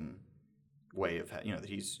outspoken way of that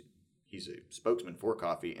he's a spokesman for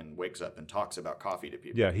coffee and wakes up and talks about coffee to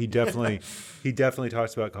people. Yeah, he definitely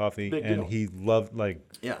talks about coffee. Big and deal. He loved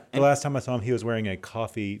the last time I saw him, he was wearing a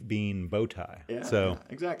coffee bean bow tie. Yeah, so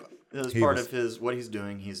exactly. As part of what he's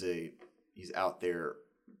doing, he's out there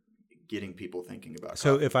getting people thinking about coffee.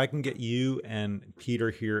 So if I can get you and Peter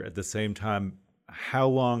here at the same time, how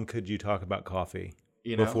long could you talk about coffee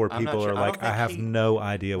before people are like, I have no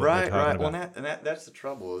idea what they're talking about? Well, and that's the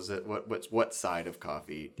trouble is that what side of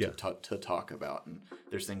coffee to talk about. And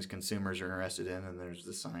there's things consumers are interested in, and there's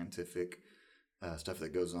the scientific stuff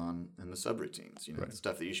that goes on in the subroutines. The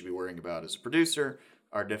stuff that you should be worrying about as a producer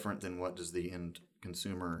are different than what does the end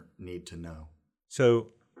consumer need to know. So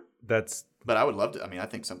But I would love to. I mean, I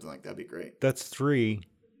think something like that'd be great. That's 3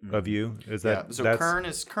 of you. Is that? Yeah. So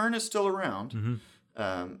Kern is still around,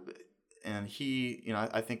 and he,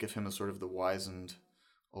 I think of him as sort of the wizened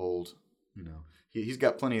old. He's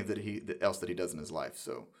got plenty of else that he does in his life.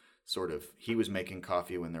 So sort of, he was making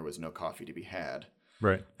coffee when there was no coffee to be had.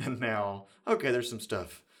 Right. And now, there's some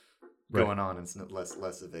stuff going on, and it's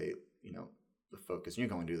less of a the focus. You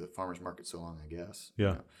can only do the farmers market so long, I guess.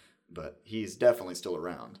 Yeah. But he's definitely still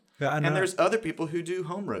around. Yeah, and there's other people who do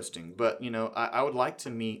home roasting. But, I would like to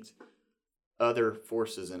meet other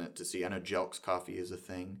forces in it to see. I know Jelks Coffee is a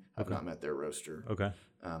thing. I've not met their roaster. Okay.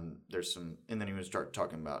 There's some, and then when we start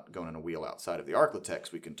talking about going on a wheel outside of the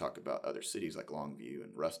Arklatex, we can talk about other cities like Longview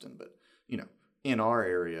and Ruston. But, in our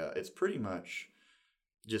area, it's pretty much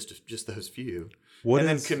just those few.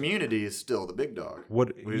 Then Community is still the big dog.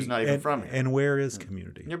 Who's not even from here. And where is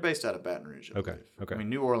Community? They're based out of Baton Rouge. Okay. I mean,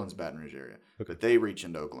 New Orleans, Baton Rouge area. Okay. But they reach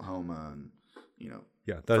into Oklahoma and,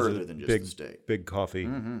 further than just the state. Big coffee.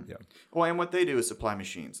 Mm-hmm. Yeah. Well, and what they do is supply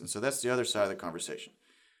machines. And so that's the other side of the conversation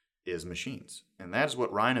is machines. And that's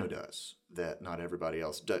what Rhino does that not everybody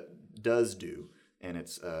else does do. And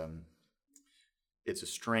it's a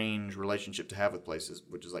strange relationship to have with places,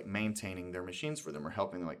 which is like maintaining their machines for them or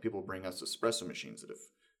helping them. Like people bring us espresso machines that have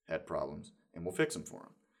had problems, and we'll fix them for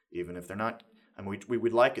them, even if they're not. I mean, we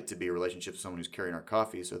would like it to be a relationship with someone who's carrying our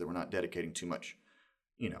coffee, so that we're not dedicating too much,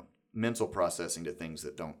 mental processing to things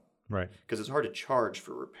that don't. Right. Because it's hard to charge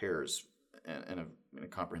for repairs in a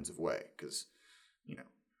comprehensive way. Because,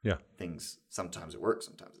 things sometimes it works,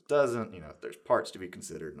 sometimes it doesn't. There's parts to be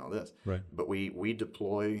considered and all this. Right. But we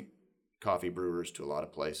deploy coffee brewers to a lot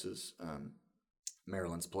of places.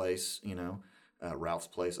 Maryland's Place, Ralph's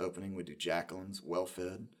Place opening. We do Jacqueline's,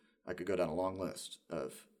 Well-Fed. I could go down a long list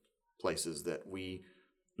of places that we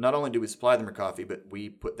not only do we supply them with coffee, but we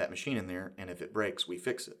put that machine in there, and if it breaks, we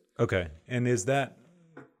fix it. Okay. And is that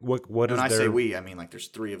what when is I there... say we, I mean like there's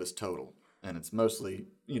 3 of us total, and it's mostly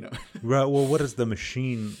Right. Well, what does the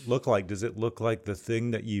machine look like? Does it look like the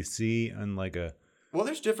thing that you see on like a? Well,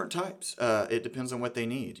 there's different types. It depends on what they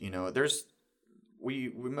need.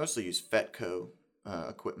 We mostly use Fetco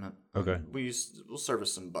equipment. Okay. We'll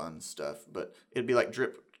service some bun stuff, but it'd be like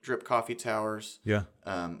drip coffee towers. Yeah.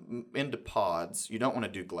 Into pods. You don't want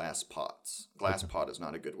to do glass pots. Glass pot is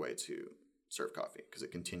not a good way to serve coffee because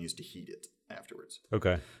it continues to heat it afterwards.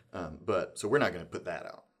 Okay. So we're not going to put that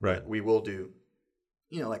out. Right. But we will do.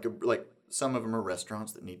 Like some of them are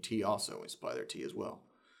restaurants that need tea. Also, we supply their tea as well.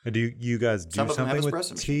 And do you guys do something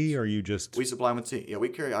with tea, or you just... We supply them with tea. Yeah, we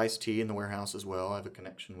carry iced tea in the warehouse as well. I have a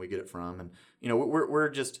connection we get it from. And, we're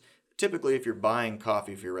just... typically, if you're buying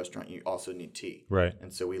coffee for your restaurant, you also need tea. Right.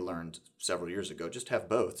 And so we learned several years ago, just have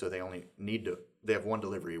both. So they have one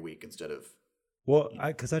delivery a week instead of. Well,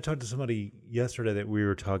 because I talked to somebody yesterday that we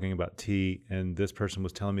were talking about tea, and this person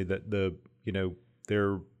was telling me that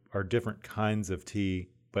there are different kinds of tea,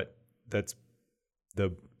 but that's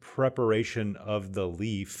the preparation of the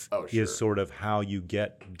leaf is sort of how you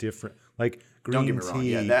get different, like green Don't get me wrong.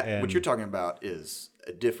 tea. Yeah, what you're talking about is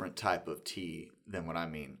a different type of tea than what I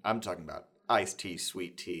mean. I'm talking about iced tea,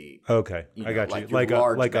 sweet tea. Okay, I got you. Like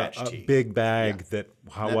a big bag that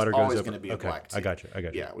hot water goes over. Always going to be a black tea. I got you.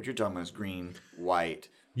 Yeah, what you're talking about is green, white.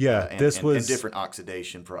 Yeah, and different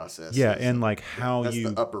oxidation processes. Yeah, and like how that's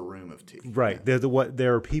the upper room of tea. Right. Yeah.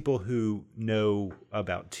 There are people who know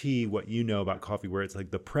about tea what you know about coffee, where it's like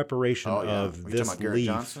the preparation of this leaf. Talking about Garrett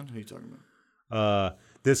Johnson? Who are you talking about?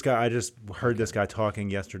 This guy, I just heard this guy talking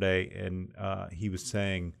yesterday, and he was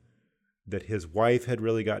saying that his wife had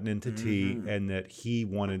really gotten into tea, and that he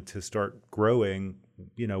wanted to start growing,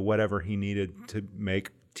 whatever he needed to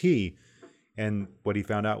make tea. And what he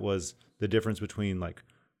found out was the difference between like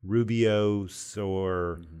Rubios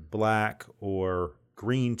or black or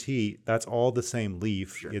green tea, that's all the same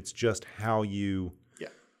leaf. Sure. It's just how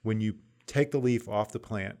when you take the leaf off the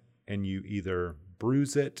plant and you either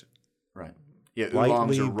bruise it, right? Yeah,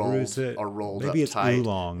 lightly oolongs are rolled maybe up it's tight.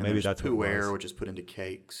 Oolong. Maybe that's pu'er, which is put into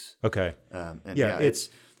cakes. Okay. It's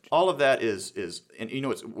all of that is and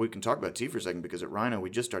we can talk about tea for a second, because at Rhino we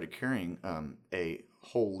just started carrying a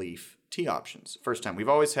whole leaf tea options. First time. We've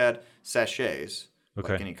always had sachets.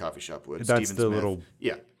 Okay. Like any coffee shop would. That's Stephen the Smith, little...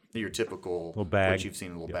 Yeah, your typical... Little bag. What you've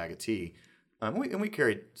seen, a little bag of tea. We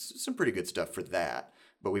carried some pretty good stuff for that.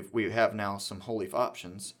 But we have now some whole leaf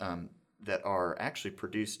options that are actually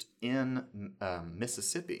produced in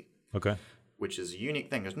Mississippi. Okay. Which is a unique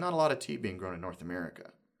thing. There's not a lot of tea being grown in North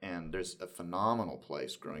America. And there's a phenomenal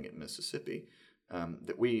place growing it in Mississippi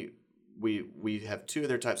that we have two of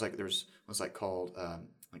their types. Like there's what's called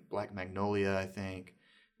like Black Magnolia, I think,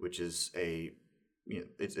 which is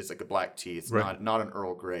it's like a black tea. It's not an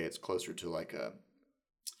Earl Grey. It's closer to like a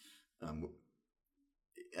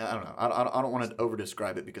I don't know. I don't want to over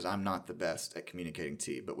describe it because I'm not the best at communicating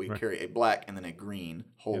tea. But we carry a black and then a green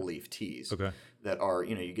whole leaf teas that are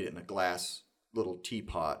you get it in a glass little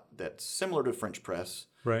teapot that's similar to French press.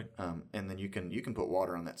 Right. And then you can put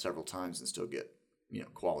water on that several times and still get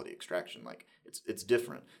quality extraction. Like it's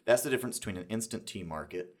different. That's the difference between an instant tea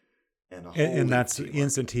market and a whole and that's tea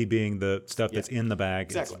instant tea being the stuff that's in the bag.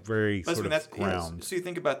 Exactly. It's very sort of ground. So you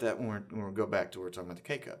think about that when we go back to what we're talking about the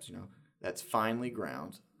K-Cups. That's finely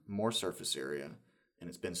ground, more surface area, and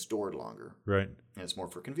it's been stored longer. Right. And it's more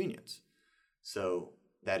for convenience. So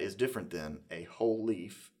that is different than a whole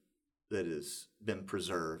leaf that has been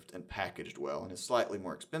preserved and packaged well and is slightly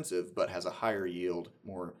more expensive, but has a higher yield,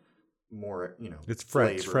 more it's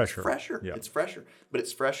flavor. fresher. Yeah. It's fresher, but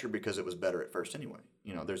it's fresher because it was better at first anyway.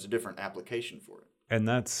 There's a different application for it. And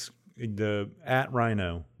that's at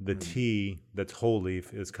Rhino, the tea that's whole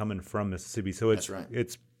leaf is coming from Mississippi. So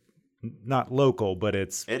it's not local, but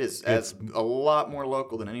it's a lot more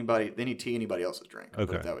local than any tea anybody else has drank. Okay.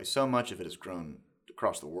 Put it that way. So much of it has grown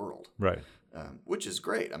across the world. Right. Which is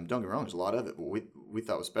great. Don't get me wrong, there's a lot of it, but we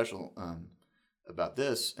thought was special about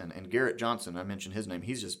this. And Garrett Johnson, I mentioned his name.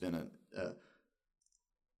 He's just been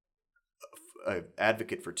a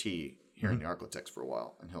advocate for tea here in the Arklatex for a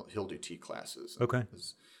while, and he'll do tea classes. Okay.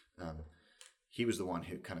 He was the one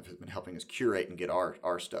who kind of has been helping us curate and get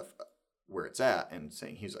our stuff where it's at, and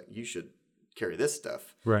saying he's like, you should carry this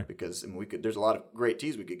stuff, right? Because there's a lot of great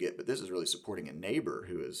teas we could get, but this is really supporting a neighbor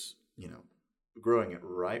who is growing it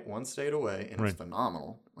right one state away, and it's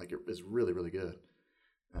phenomenal. Like it's really, really good.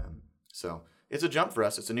 So it's a jump for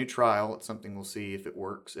us. It's a new trial. It's something we'll see if it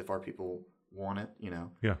works, if our people want it.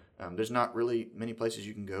 Yeah. There's not really many places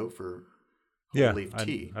you can go for whole leaf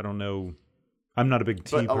tea. I don't know. I'm not a big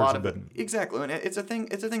tea person, exactly, and it's a thing.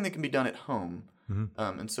 It's a thing that can be done at home,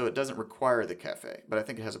 and so it doesn't require the cafe. But I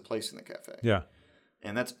think it has a place in the cafe. Yeah.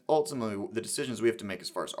 And that's ultimately the decisions we have to make as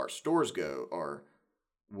far as our stores go are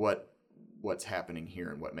what's happening here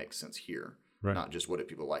and what makes sense here, not just what do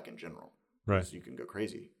people like in general. Right. So you can go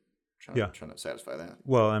crazy trying to satisfy that.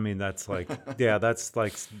 Well, I mean, that's like, that's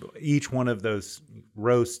like each one of those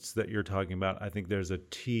roasts that you're talking about. I think there's a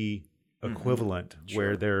tea equivalent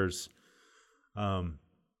where there's, and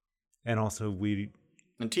also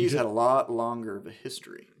and tea's had a lot longer of a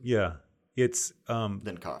history. Yeah. It's,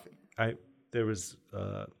 than coffee. There was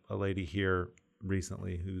a lady here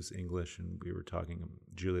recently who's English, and we were talking,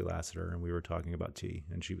 Julie Lassiter, and we were talking about tea,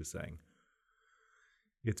 and she was saying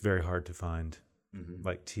it's very hard to find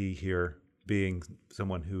like tea here being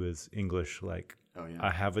someone who is English, like,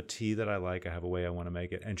 I have a tea that I like, I have a way I want to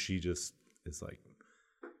make it, and she just is like,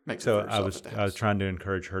 I was trying to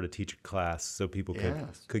encourage her to teach a class so people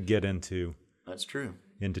could get into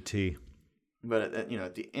tea. But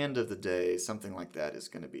at the end of the day, something like that is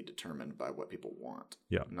going to be determined by what people want,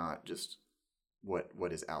 not just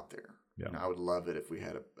what is out there. I would love it if we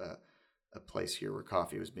had a place here where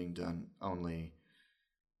coffee was being done only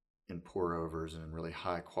in pour overs and in really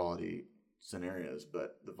high quality scenarios,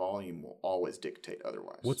 but the volume will always dictate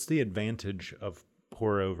otherwise. What's the advantage of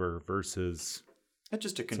pour over versus? It's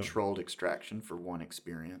just a controlled extraction for one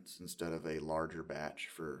experience instead of a larger batch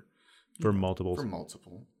for multiple. For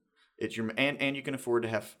multiple, it's and you can afford to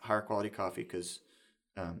have higher quality coffee because,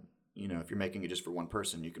 if you're making it just for one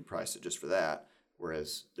person, you can price it just for that.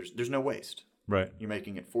 Whereas there's no waste. Right. You're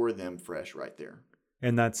making it for them fresh right there.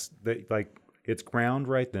 And that's it's ground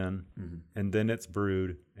right then, and then it's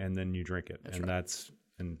brewed, and then you drink it.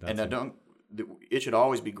 It should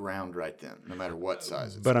always be ground right then, no matter what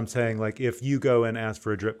size it's. But I'm saying, like, if you go and ask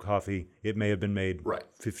for a drip coffee, it may have been made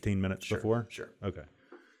 15 minutes before. Sure. Okay.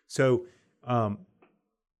 So,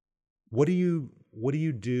 what do you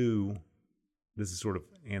do? This is sort of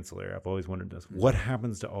ancillary. I've always wondered this. What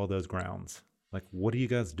happens to all those grounds? Like, what do you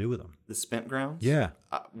guys do with them? The spent grounds? Yeah.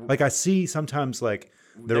 I see sometimes, like,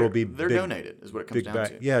 there will be they're donated is what it comes down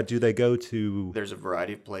to. Yeah. Do they go to? There's a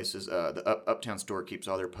variety of places. The Uptown store keeps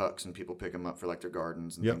all their pucks, and people pick them up for like their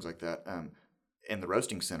gardens and things like that. In the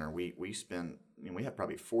roasting center, we spend. We have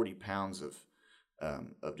probably 40 pounds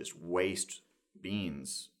of just waste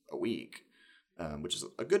beans a week, which is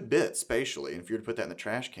a good bit spatially. And if you were to put that in the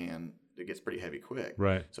trash can, it gets pretty heavy quick.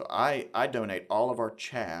 Right. So I donate all of our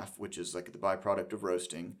chaff, which is like the byproduct of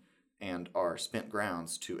roasting, and our spent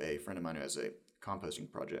grounds to a friend of mine who has a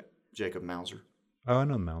composting project, Jacob Mauser. Oh, I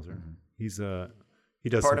know Mauser. Mm-hmm. He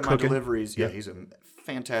does part some of cooking. My deliveries. Yeah, he's a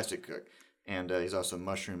fantastic cook, and he's also a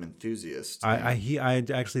mushroom enthusiast. I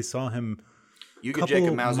actually saw him. You get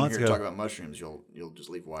Jacob Mauser here to talk about mushrooms, you'll just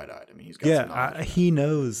leave wide-eyed. I mean, he's got some knowledge. He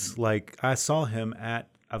knows. Like, I saw him I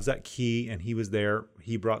was at Key, and he was there.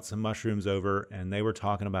 He brought some mushrooms over, and they were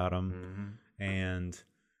talking about them. Mm-hmm. And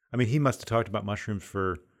I mean, he must have talked about mushrooms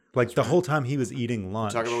for whole time he was eating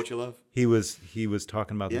lunch. Talk about what you love. He was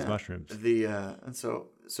talking about these mushrooms. And so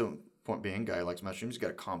point being, guy likes mushrooms. He's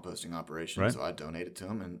got a composting operation, right. So I donate it to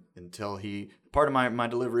him, and until part of my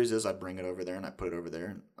deliveries is I bring it over there and I put it over there,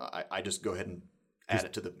 and I just go ahead and add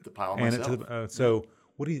it to the pile myself. So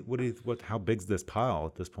how big's this pile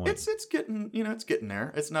at this point? It's getting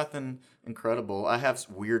there. It's nothing incredible. I have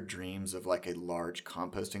weird dreams of like a large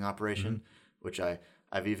composting operation, which I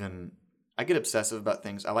get obsessive about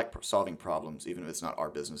things. I like solving problems, even if it's not our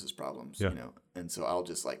business's problems, and so I'll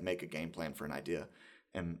just like make a game plan for an idea.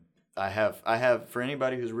 And I have for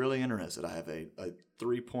anybody who's really interested, I have a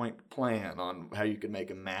 3-point plan on how you can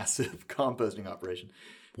make a massive composting operation.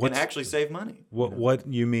 And actually save money. What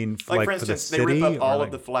you mean? Like for instance, the city, they rip up all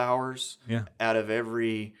of the flowers out of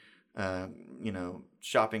every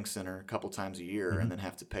shopping center a couple times a year, and then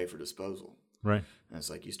have to pay for disposal. Right. And it's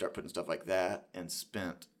like you start putting stuff like that and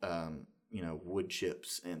spent wood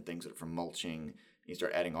chips and things that are from mulching. And you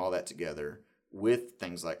start adding all that together with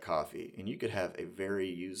things like coffee, and you could have a very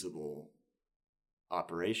usable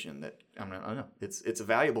operation that I don't know. It's a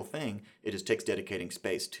valuable thing. It just takes dedicating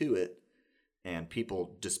space to it. And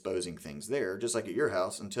people disposing things there, just like at your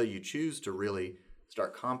house, until you choose to really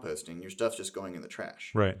start composting, your stuff's just going in the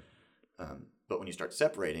trash. Right. But when you start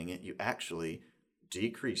separating it, you actually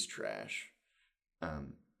decrease trash,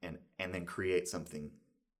 and then create something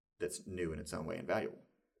that's new in its own way and valuable.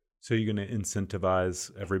 So you're going to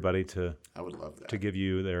incentivize everybody to? I would love that. To give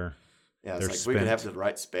you their. Yeah, it's like we could have the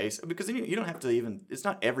right space, because then you don't have to even. It's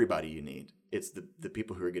not everybody you need. It's the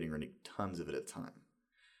people who are getting rid of tons of it at a time.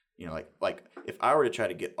 Like if I were to try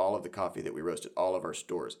to get all of the coffee that we roast at all of our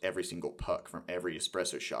stores, every single puck from every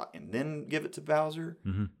espresso shot, and then give it to Bowser,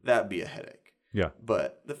 that'd be a headache. Yeah.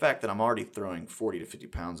 But the fact that I'm already throwing 40 to 50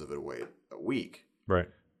 pounds of it away a week, right,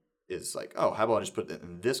 is like, oh, how about I just put it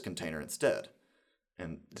in this container instead?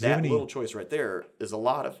 And that little choice right there is a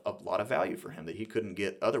lot of value for him that he couldn't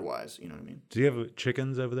get otherwise. You know what I mean? Do you have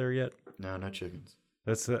chickens over there yet? No chickens.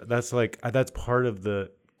 That's part of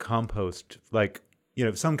the compost, like.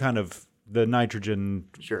 Some kind of the nitrogen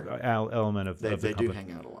element of the they do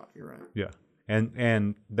hang out a lot. You're right. Yeah,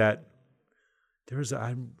 and that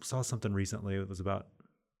I saw something recently. It was about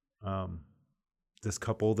this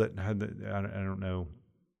couple that had I don't know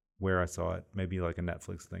where I saw it. Maybe like a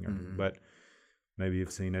Netflix thing, but maybe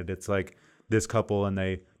you've seen it. It's like this couple and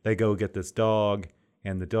they go get this dog,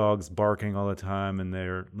 and the dog's barking all the time, and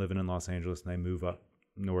they're living in Los Angeles, and they move up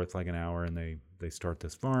north like an hour, and they start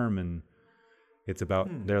this farm, and it's about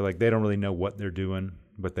they're like, they don't really know what they're doing,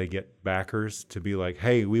 but they get backers to be like,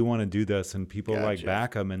 hey, we want to do this, and people like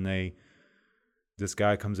back them, and this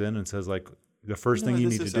guy comes in and says like, the first thing you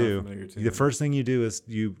need to do, the first thing you do is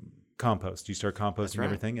you compost. You start composting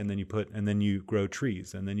everything, and then you grow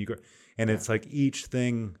trees, and then you grow, and it's like each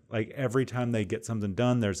thing, like every time they get something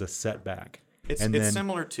done, there's a setback. It's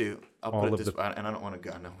similar to, I'll put it this way, and I don't want to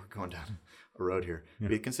go, I know we're going down a road here,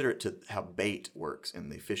 but you consider it to how bait works in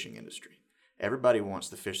the fishing industry. Everybody wants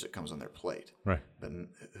the fish that comes on their plate. Right. But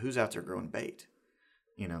who's out there growing bait?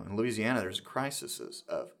 You know, in Louisiana, there's crises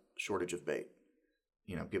of shortage of bait.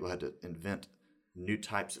 You know, people had to invent new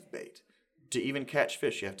types of bait. To even catch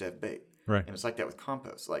fish, you have to have bait. Right. And it's like that with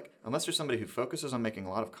compost. Like, unless there's somebody who focuses on making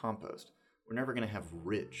a lot of compost, we're never going to have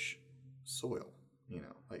rich soil, you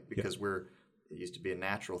know, like, because it used to be a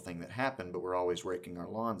natural thing that happened, but we're always raking our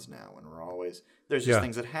lawns now, and there's just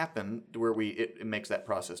things that happen where it makes that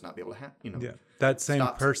process not be able to happen, you know. Yeah. That same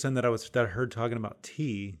person that I heard talking about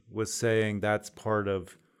tea was saying that's part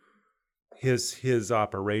of his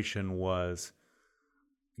operation was,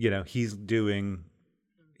 you know, he's gone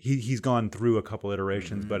through a couple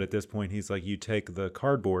iterations, but at this point he's like, you take the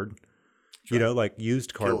cardboard, you know, like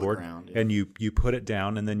used cardboard, and you put it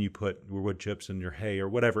down, and then you put wood chips and your hay or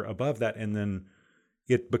whatever above that, and then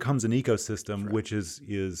it becomes an ecosystem, which is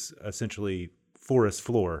essentially forest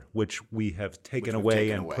floor, which we have taken away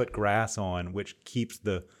and put grass on, which keeps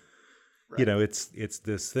the, you know, it's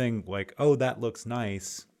this thing like, oh, that looks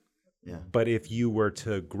nice, but if you were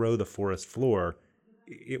to grow the forest floor,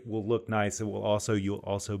 it will look nice. You'll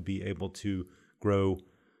also be able to grow.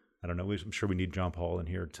 I don't know. I'm sure we need John Paul in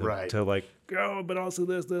here to like go, but also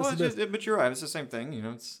this. Well, but you're right. It's the same thing. You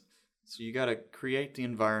know, so you got to create the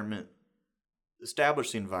environment,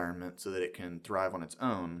 establish the environment so that it can thrive on its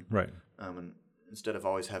own. Right. And instead of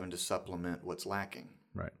always having to supplement what's lacking.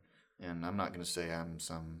 Right. And I'm not going to say I'm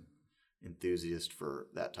some enthusiast for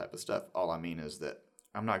that type of stuff. All I mean is that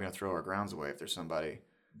I'm not going to throw our grounds away if there's somebody.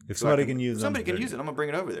 If somebody can use it, I'm going to bring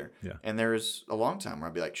it over there. Yeah. And there's a long time where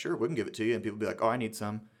I'd be like, sure, we can give it to you. And people be like, oh, I need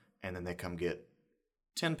some. And then they come get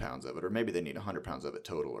 10 pounds of it, or maybe they need 100 pounds of it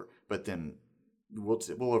total. But then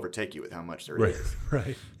we'll overtake you with how much there is.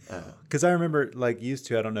 Right. Because I remember, like, used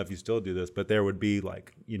to, I don't know if you still do this, but there would be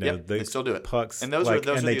like, you know, they still do it. Pucks, and those like,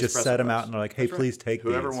 are and they just set them out and they're like, hey, please take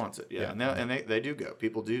whoever these. wants it. Yeah. And they do go.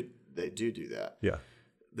 People do that. Yeah.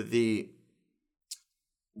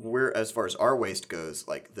 Where, as far as our waste goes,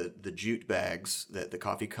 like the jute bags that the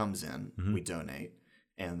coffee comes in, we donate.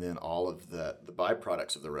 And then all of the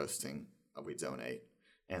byproducts of the roasting, we donate.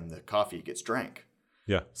 And the coffee gets drank.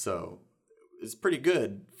 Yeah. So it's pretty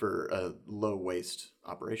good for a low waste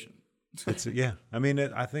operation. I mean,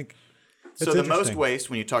 I think. So the most waste,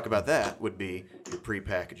 when you talk about that, would be your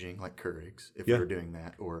pre-packaging, like Keurig's, if you're doing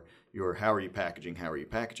that, or your how are you packaging,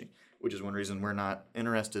 which is one reason we're not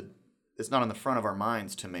interested. It's not on the front of our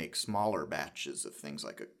minds to make smaller batches of things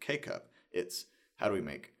like a K-Cup. It's how do we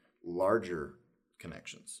make larger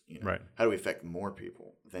connections? You know? Right. How do we affect more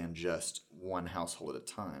people than just one household at a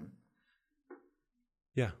time?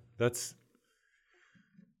 Yeah, that's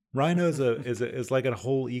Rhino is like a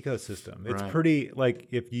whole ecosystem. It's pretty, like,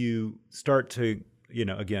 if you start to, you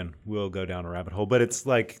know, again, we'll go down a rabbit hole, but it's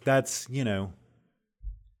like that's, you know,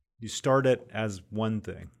 you start it as one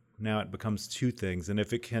thing. Now it becomes two things, and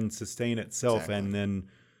if it can sustain itself, and then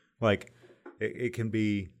like it can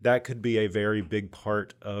be, that could be a very big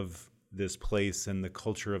part of this place and the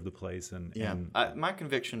culture of the place. And my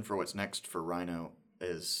conviction for what's next for Rhino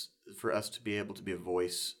is for us to be able to be a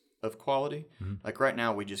voice of quality. Mm-hmm. Like right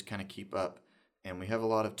now, we just kind of keep up, and we have a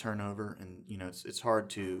lot of turnover, and you know it's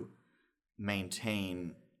hard to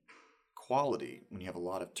maintain quality when you have a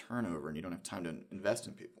lot of turnover and you don't have time to invest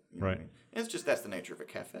in people. You know what I mean? And it's just that's the nature of a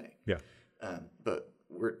cafe. Yeah. But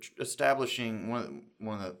we're establishing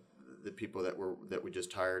one of the people that we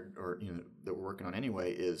just hired, or you know that we're working on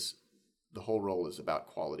anyway, is the whole role is about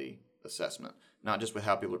quality assessment, not just with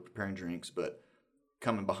how people are preparing drinks, but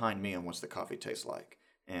coming behind me on what's the coffee taste like,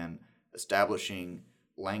 and establishing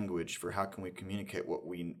language for how can we communicate what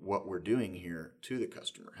we're doing here to the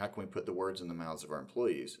customer. How can we put the words in the mouths of our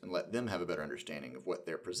employees and let them have a better understanding of what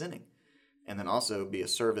they're presenting, and then also be a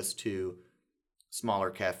service to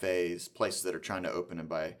smaller cafes, places that are trying to open and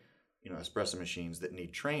buy, you know, espresso machines that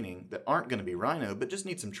need training, that aren't going to be Rhino, but just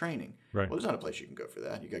need some training. Right. Well, there's not a place you can go for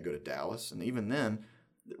that. You got to go to Dallas, and even then,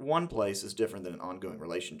 one place is different than an ongoing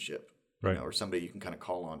relationship, you know, or somebody you can kind of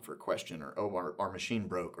call on for a question, or our machine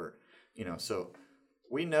broke, or you know. So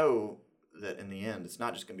we know that in the end, it's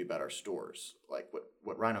not just going to be about our stores. Like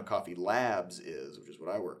what Rhino Coffee Labs is, which is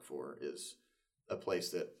what I work for, is a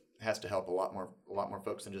place that has to help a lot more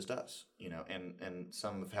folks than just us, and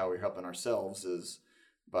some of how we're helping ourselves is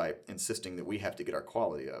by insisting that we have to get our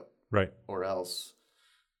quality up, right? Or else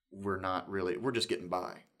we're just getting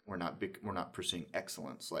by. We're not pursuing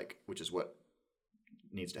excellence, which is what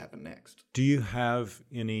needs to happen next. Do you have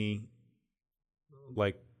any,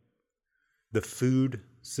 the food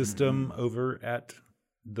system over at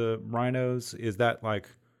the Rhinos? Is that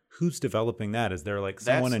who's developing that? Is there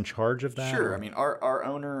someone in charge of that? Sure. I mean, our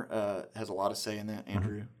owner has a lot of say in that,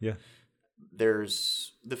 Andrew. Yeah.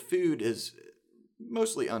 The food is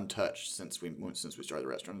mostly untouched since we started the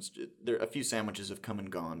restaurant. A few sandwiches have come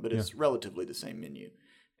and gone, but it's relatively the same menu.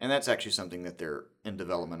 And that's actually something that they're in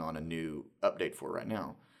development on a new update for right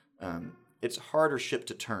now. It's harder ship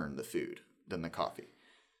to turn, the food, than the coffee.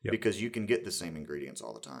 Yep. Because you can get the same ingredients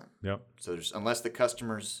all the time. Yep. So unless the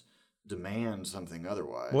customers demand something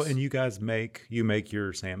otherwise. Well, and you guys make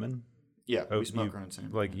your salmon? Yeah, we smoke our own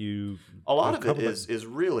salmon. A lot of it is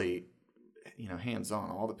really, hands-on.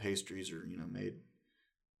 All the pastries are, made,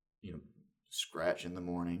 scratch in the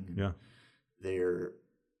morning. Yeah. They're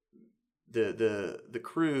the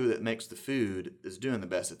crew that makes the food is doing the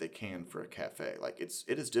best that they can for a cafe.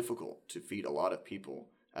 It is difficult to feed a lot of people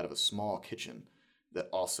out of a small kitchen that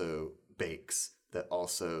also bakes, that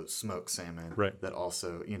also smokes salmon, right? That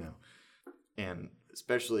also, and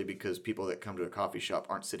especially because people that come to a coffee shop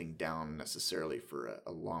aren't sitting down necessarily for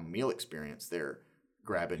a long meal experience. They're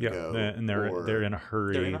grab and go, and they're in a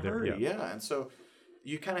hurry. They're in a hurry, yeah. And so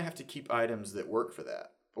you kind of have to keep items that work for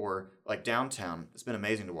that. Or downtown, it's been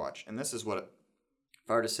amazing to watch. And this is if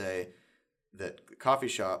I were to say that coffee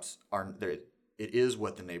shops it is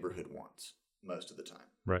what the neighborhood wants most of the time.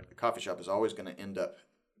 Right. The coffee shop is always going to end up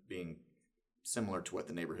being similar to what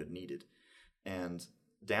the neighborhood needed. And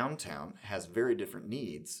downtown has very different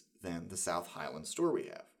needs than the South Highland store we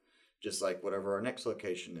have. Just like whatever our next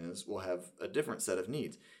location is, we'll have a different set of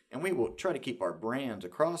needs. And we will try to keep our brand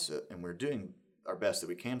across it, and we're doing our best that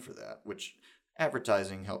we can for that, which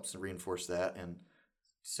advertising helps to reinforce that and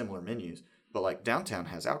similar menus. But downtown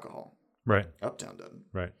has alcohol. Right. Uptown doesn't.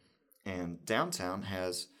 Right. And downtown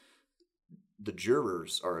has the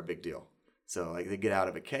jurors are a big deal. So they get out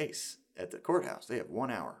of a case at the courthouse. They have 1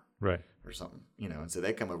 hour. Right. Or something. And so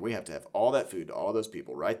they come over. We have to have all that food to all those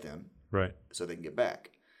people right then. Right. So they can get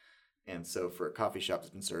back. And so for a coffee shop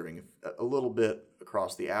that's been serving a little bit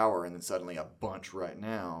across the hour and then suddenly a bunch right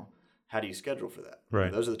now, how do you schedule for that?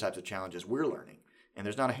 Right. Those are the types of challenges we're learning. And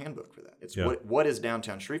there's not a handbook for that. It's what is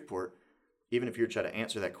downtown Shreveport? Even if you're trying to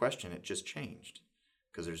answer that question, it just changed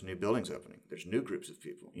because there's new buildings opening. There's new groups of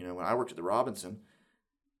people. When I worked at the Robinson,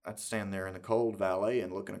 I'd stand there in the cold valet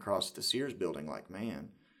and looking across at the Sears building man,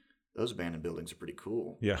 those abandoned buildings are pretty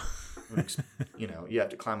cool. Yeah. You have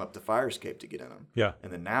to climb up the fire escape to get in them. Yeah.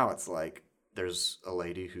 And then now it's there's a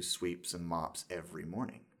lady who sweeps and mops every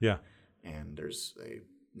morning. Yeah. And there's a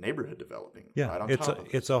neighborhood developing. Yeah. Right on it's top of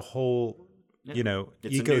it's a whole,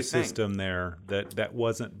 ecosystem there that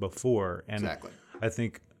wasn't before. And exactly. I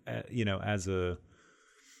think, as a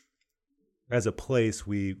place,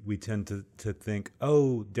 we tend to think,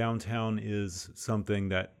 oh, downtown is something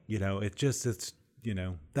that, it's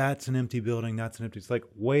that's an empty building. That's an empty. It's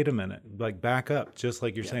wait a minute, back up. Just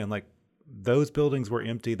like you're saying, those buildings were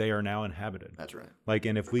empty. They are now inhabited. That's right.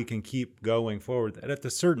 And if we can keep going forward at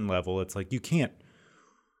a certain level, it's you can't,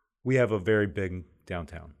 we have a very big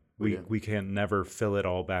downtown. We can never fill it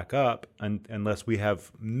all back up unless we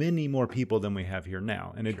have many more people than we have here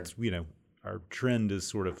now. And it's, our trend is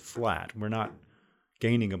sort of flat. We're not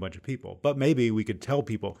gaining a bunch of people. But maybe we could tell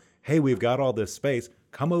people, hey, we've got all this space.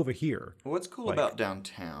 Come over here. Well, what's cool about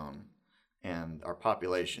downtown and our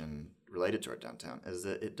population related to our downtown is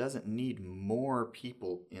that it doesn't need more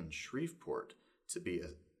people in Shreveport to be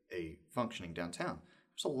a functioning downtown.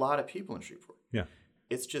 There's a lot of people in Shreveport. Yeah.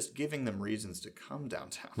 It's just giving them reasons to come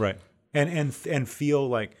downtown. Right. And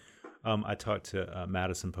feel I talked to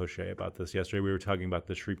Madison Poche about this yesterday. We were talking about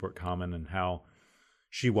the Shreveport Common and how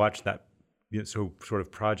she watched that sort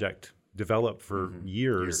of project develop for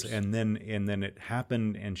years. And then it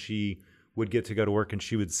happened, and she would get to go to work and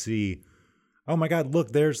she would see, oh my God,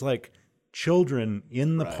 look, there's children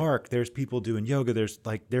in the park. There's people doing yoga. There's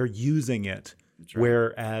they're using it. Right.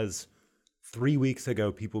 Whereas 3 weeks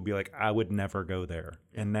ago, people would be like, I would never go there.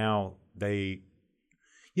 And now they,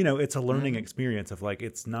 it's a learning experience of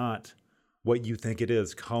it's not what you think it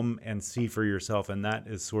is. Come and see for yourself. And that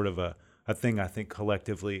is sort of a thing I think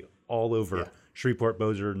collectively all over Shreveport,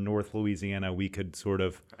 Bossier, North Louisiana, we could sort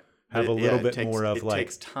of have a little bit more of it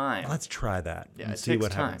takes time. Let's try that and it see takes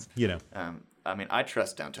what time. happens. I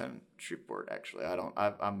trust downtown Shreveport, actually.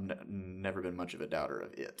 I've never been much of a doubter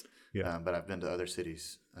of it. Yeah. But I've been to other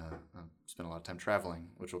cities. I've spent a lot of time traveling,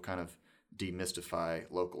 which will kind of demystify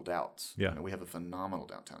local doubts. Yeah. You know, we have a phenomenal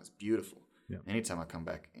downtown. It's beautiful. Yeah. Anytime I come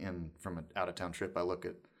back in from an out-of-town trip, I look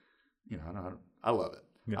at, you know, I love it.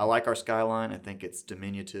 Yeah. I like our skyline. I think it's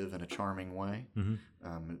diminutive in a charming way,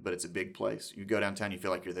 Mm-hmm. but it's a big place. You go downtown, you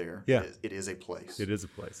feel like you're there. Yeah. It is a place. It is a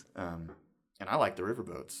place. And I like the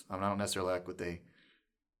riverboats. I don't necessarily like what they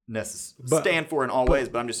stand for in all ways,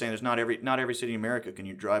 but I'm just saying there's not every city in America can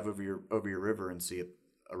you drive over your river and see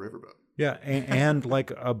a riverboat. Yeah, and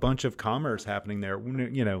like a bunch of commerce happening there.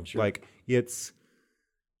 You know, Sure. like it's,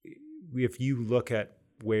 if you look at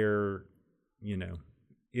where, you know,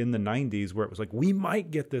 in the 90s where it was like, we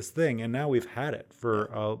might get this thing, and now we've had it for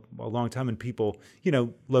a long time, and people, you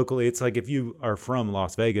know, locally, it's like if you are from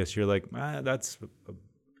Las Vegas, you're like, that's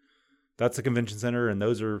a convention center, and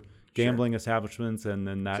those are gambling establishments, and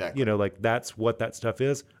then that, Exactly. you know, like that's what that stuff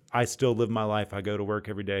is. I still live my life. I go to work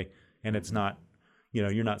every day, and it's not, you know,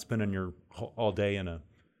 you're not spending your all day in a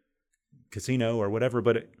casino or whatever.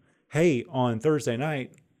 But hey, on Thursday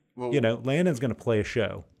night, you know, Landon's going to play a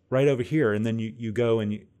show right over here, and then you go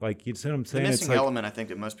and you, like, you see what I'm saying? The missing it's like, element I think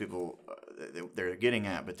that most people they're getting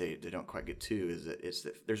at, but they don't quite get to, is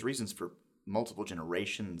that there's reasons for multiple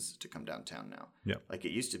generations to come downtown now. Yeah. Like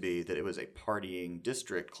it used to be that it was a partying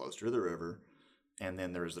district closer to the river, and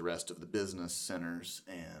then there was the rest of the business centers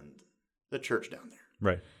and the church down there.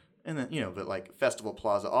 right. And then, you know, but like Festival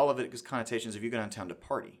Plaza, all of it is connotations if you go downtown to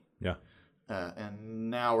party. Yeah.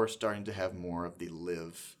 And now we're starting to have more of the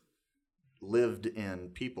lived in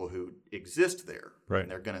people who exist there. Right.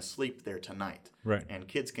 And they're going to sleep there tonight. Right. And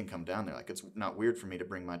kids can come down there. Like, it's not weird for me to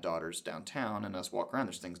bring my daughters downtown and us walk around.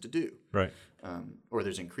 There's things to do. Right. Or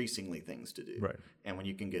there's increasingly things to do. Right. And when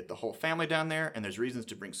you can get the whole family down there, and there's reasons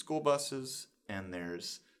to bring school buses, and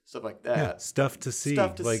there's stuff like that. Yeah, stuff to see.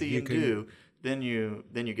 Stuff to like see and do. Then you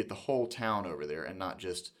get the whole town over there, and not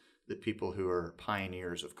just the people who are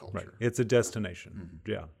pioneers of culture. Right. It's a destination.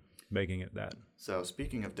 Yeah. Making it that. So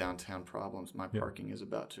speaking of downtown problems, my parking is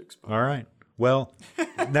about to expire. All right. Well,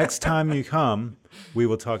 next time you come, we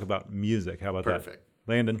will talk about music. How about that? Perfect.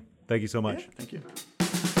 Landon, thank you so much. Yeah, thank you.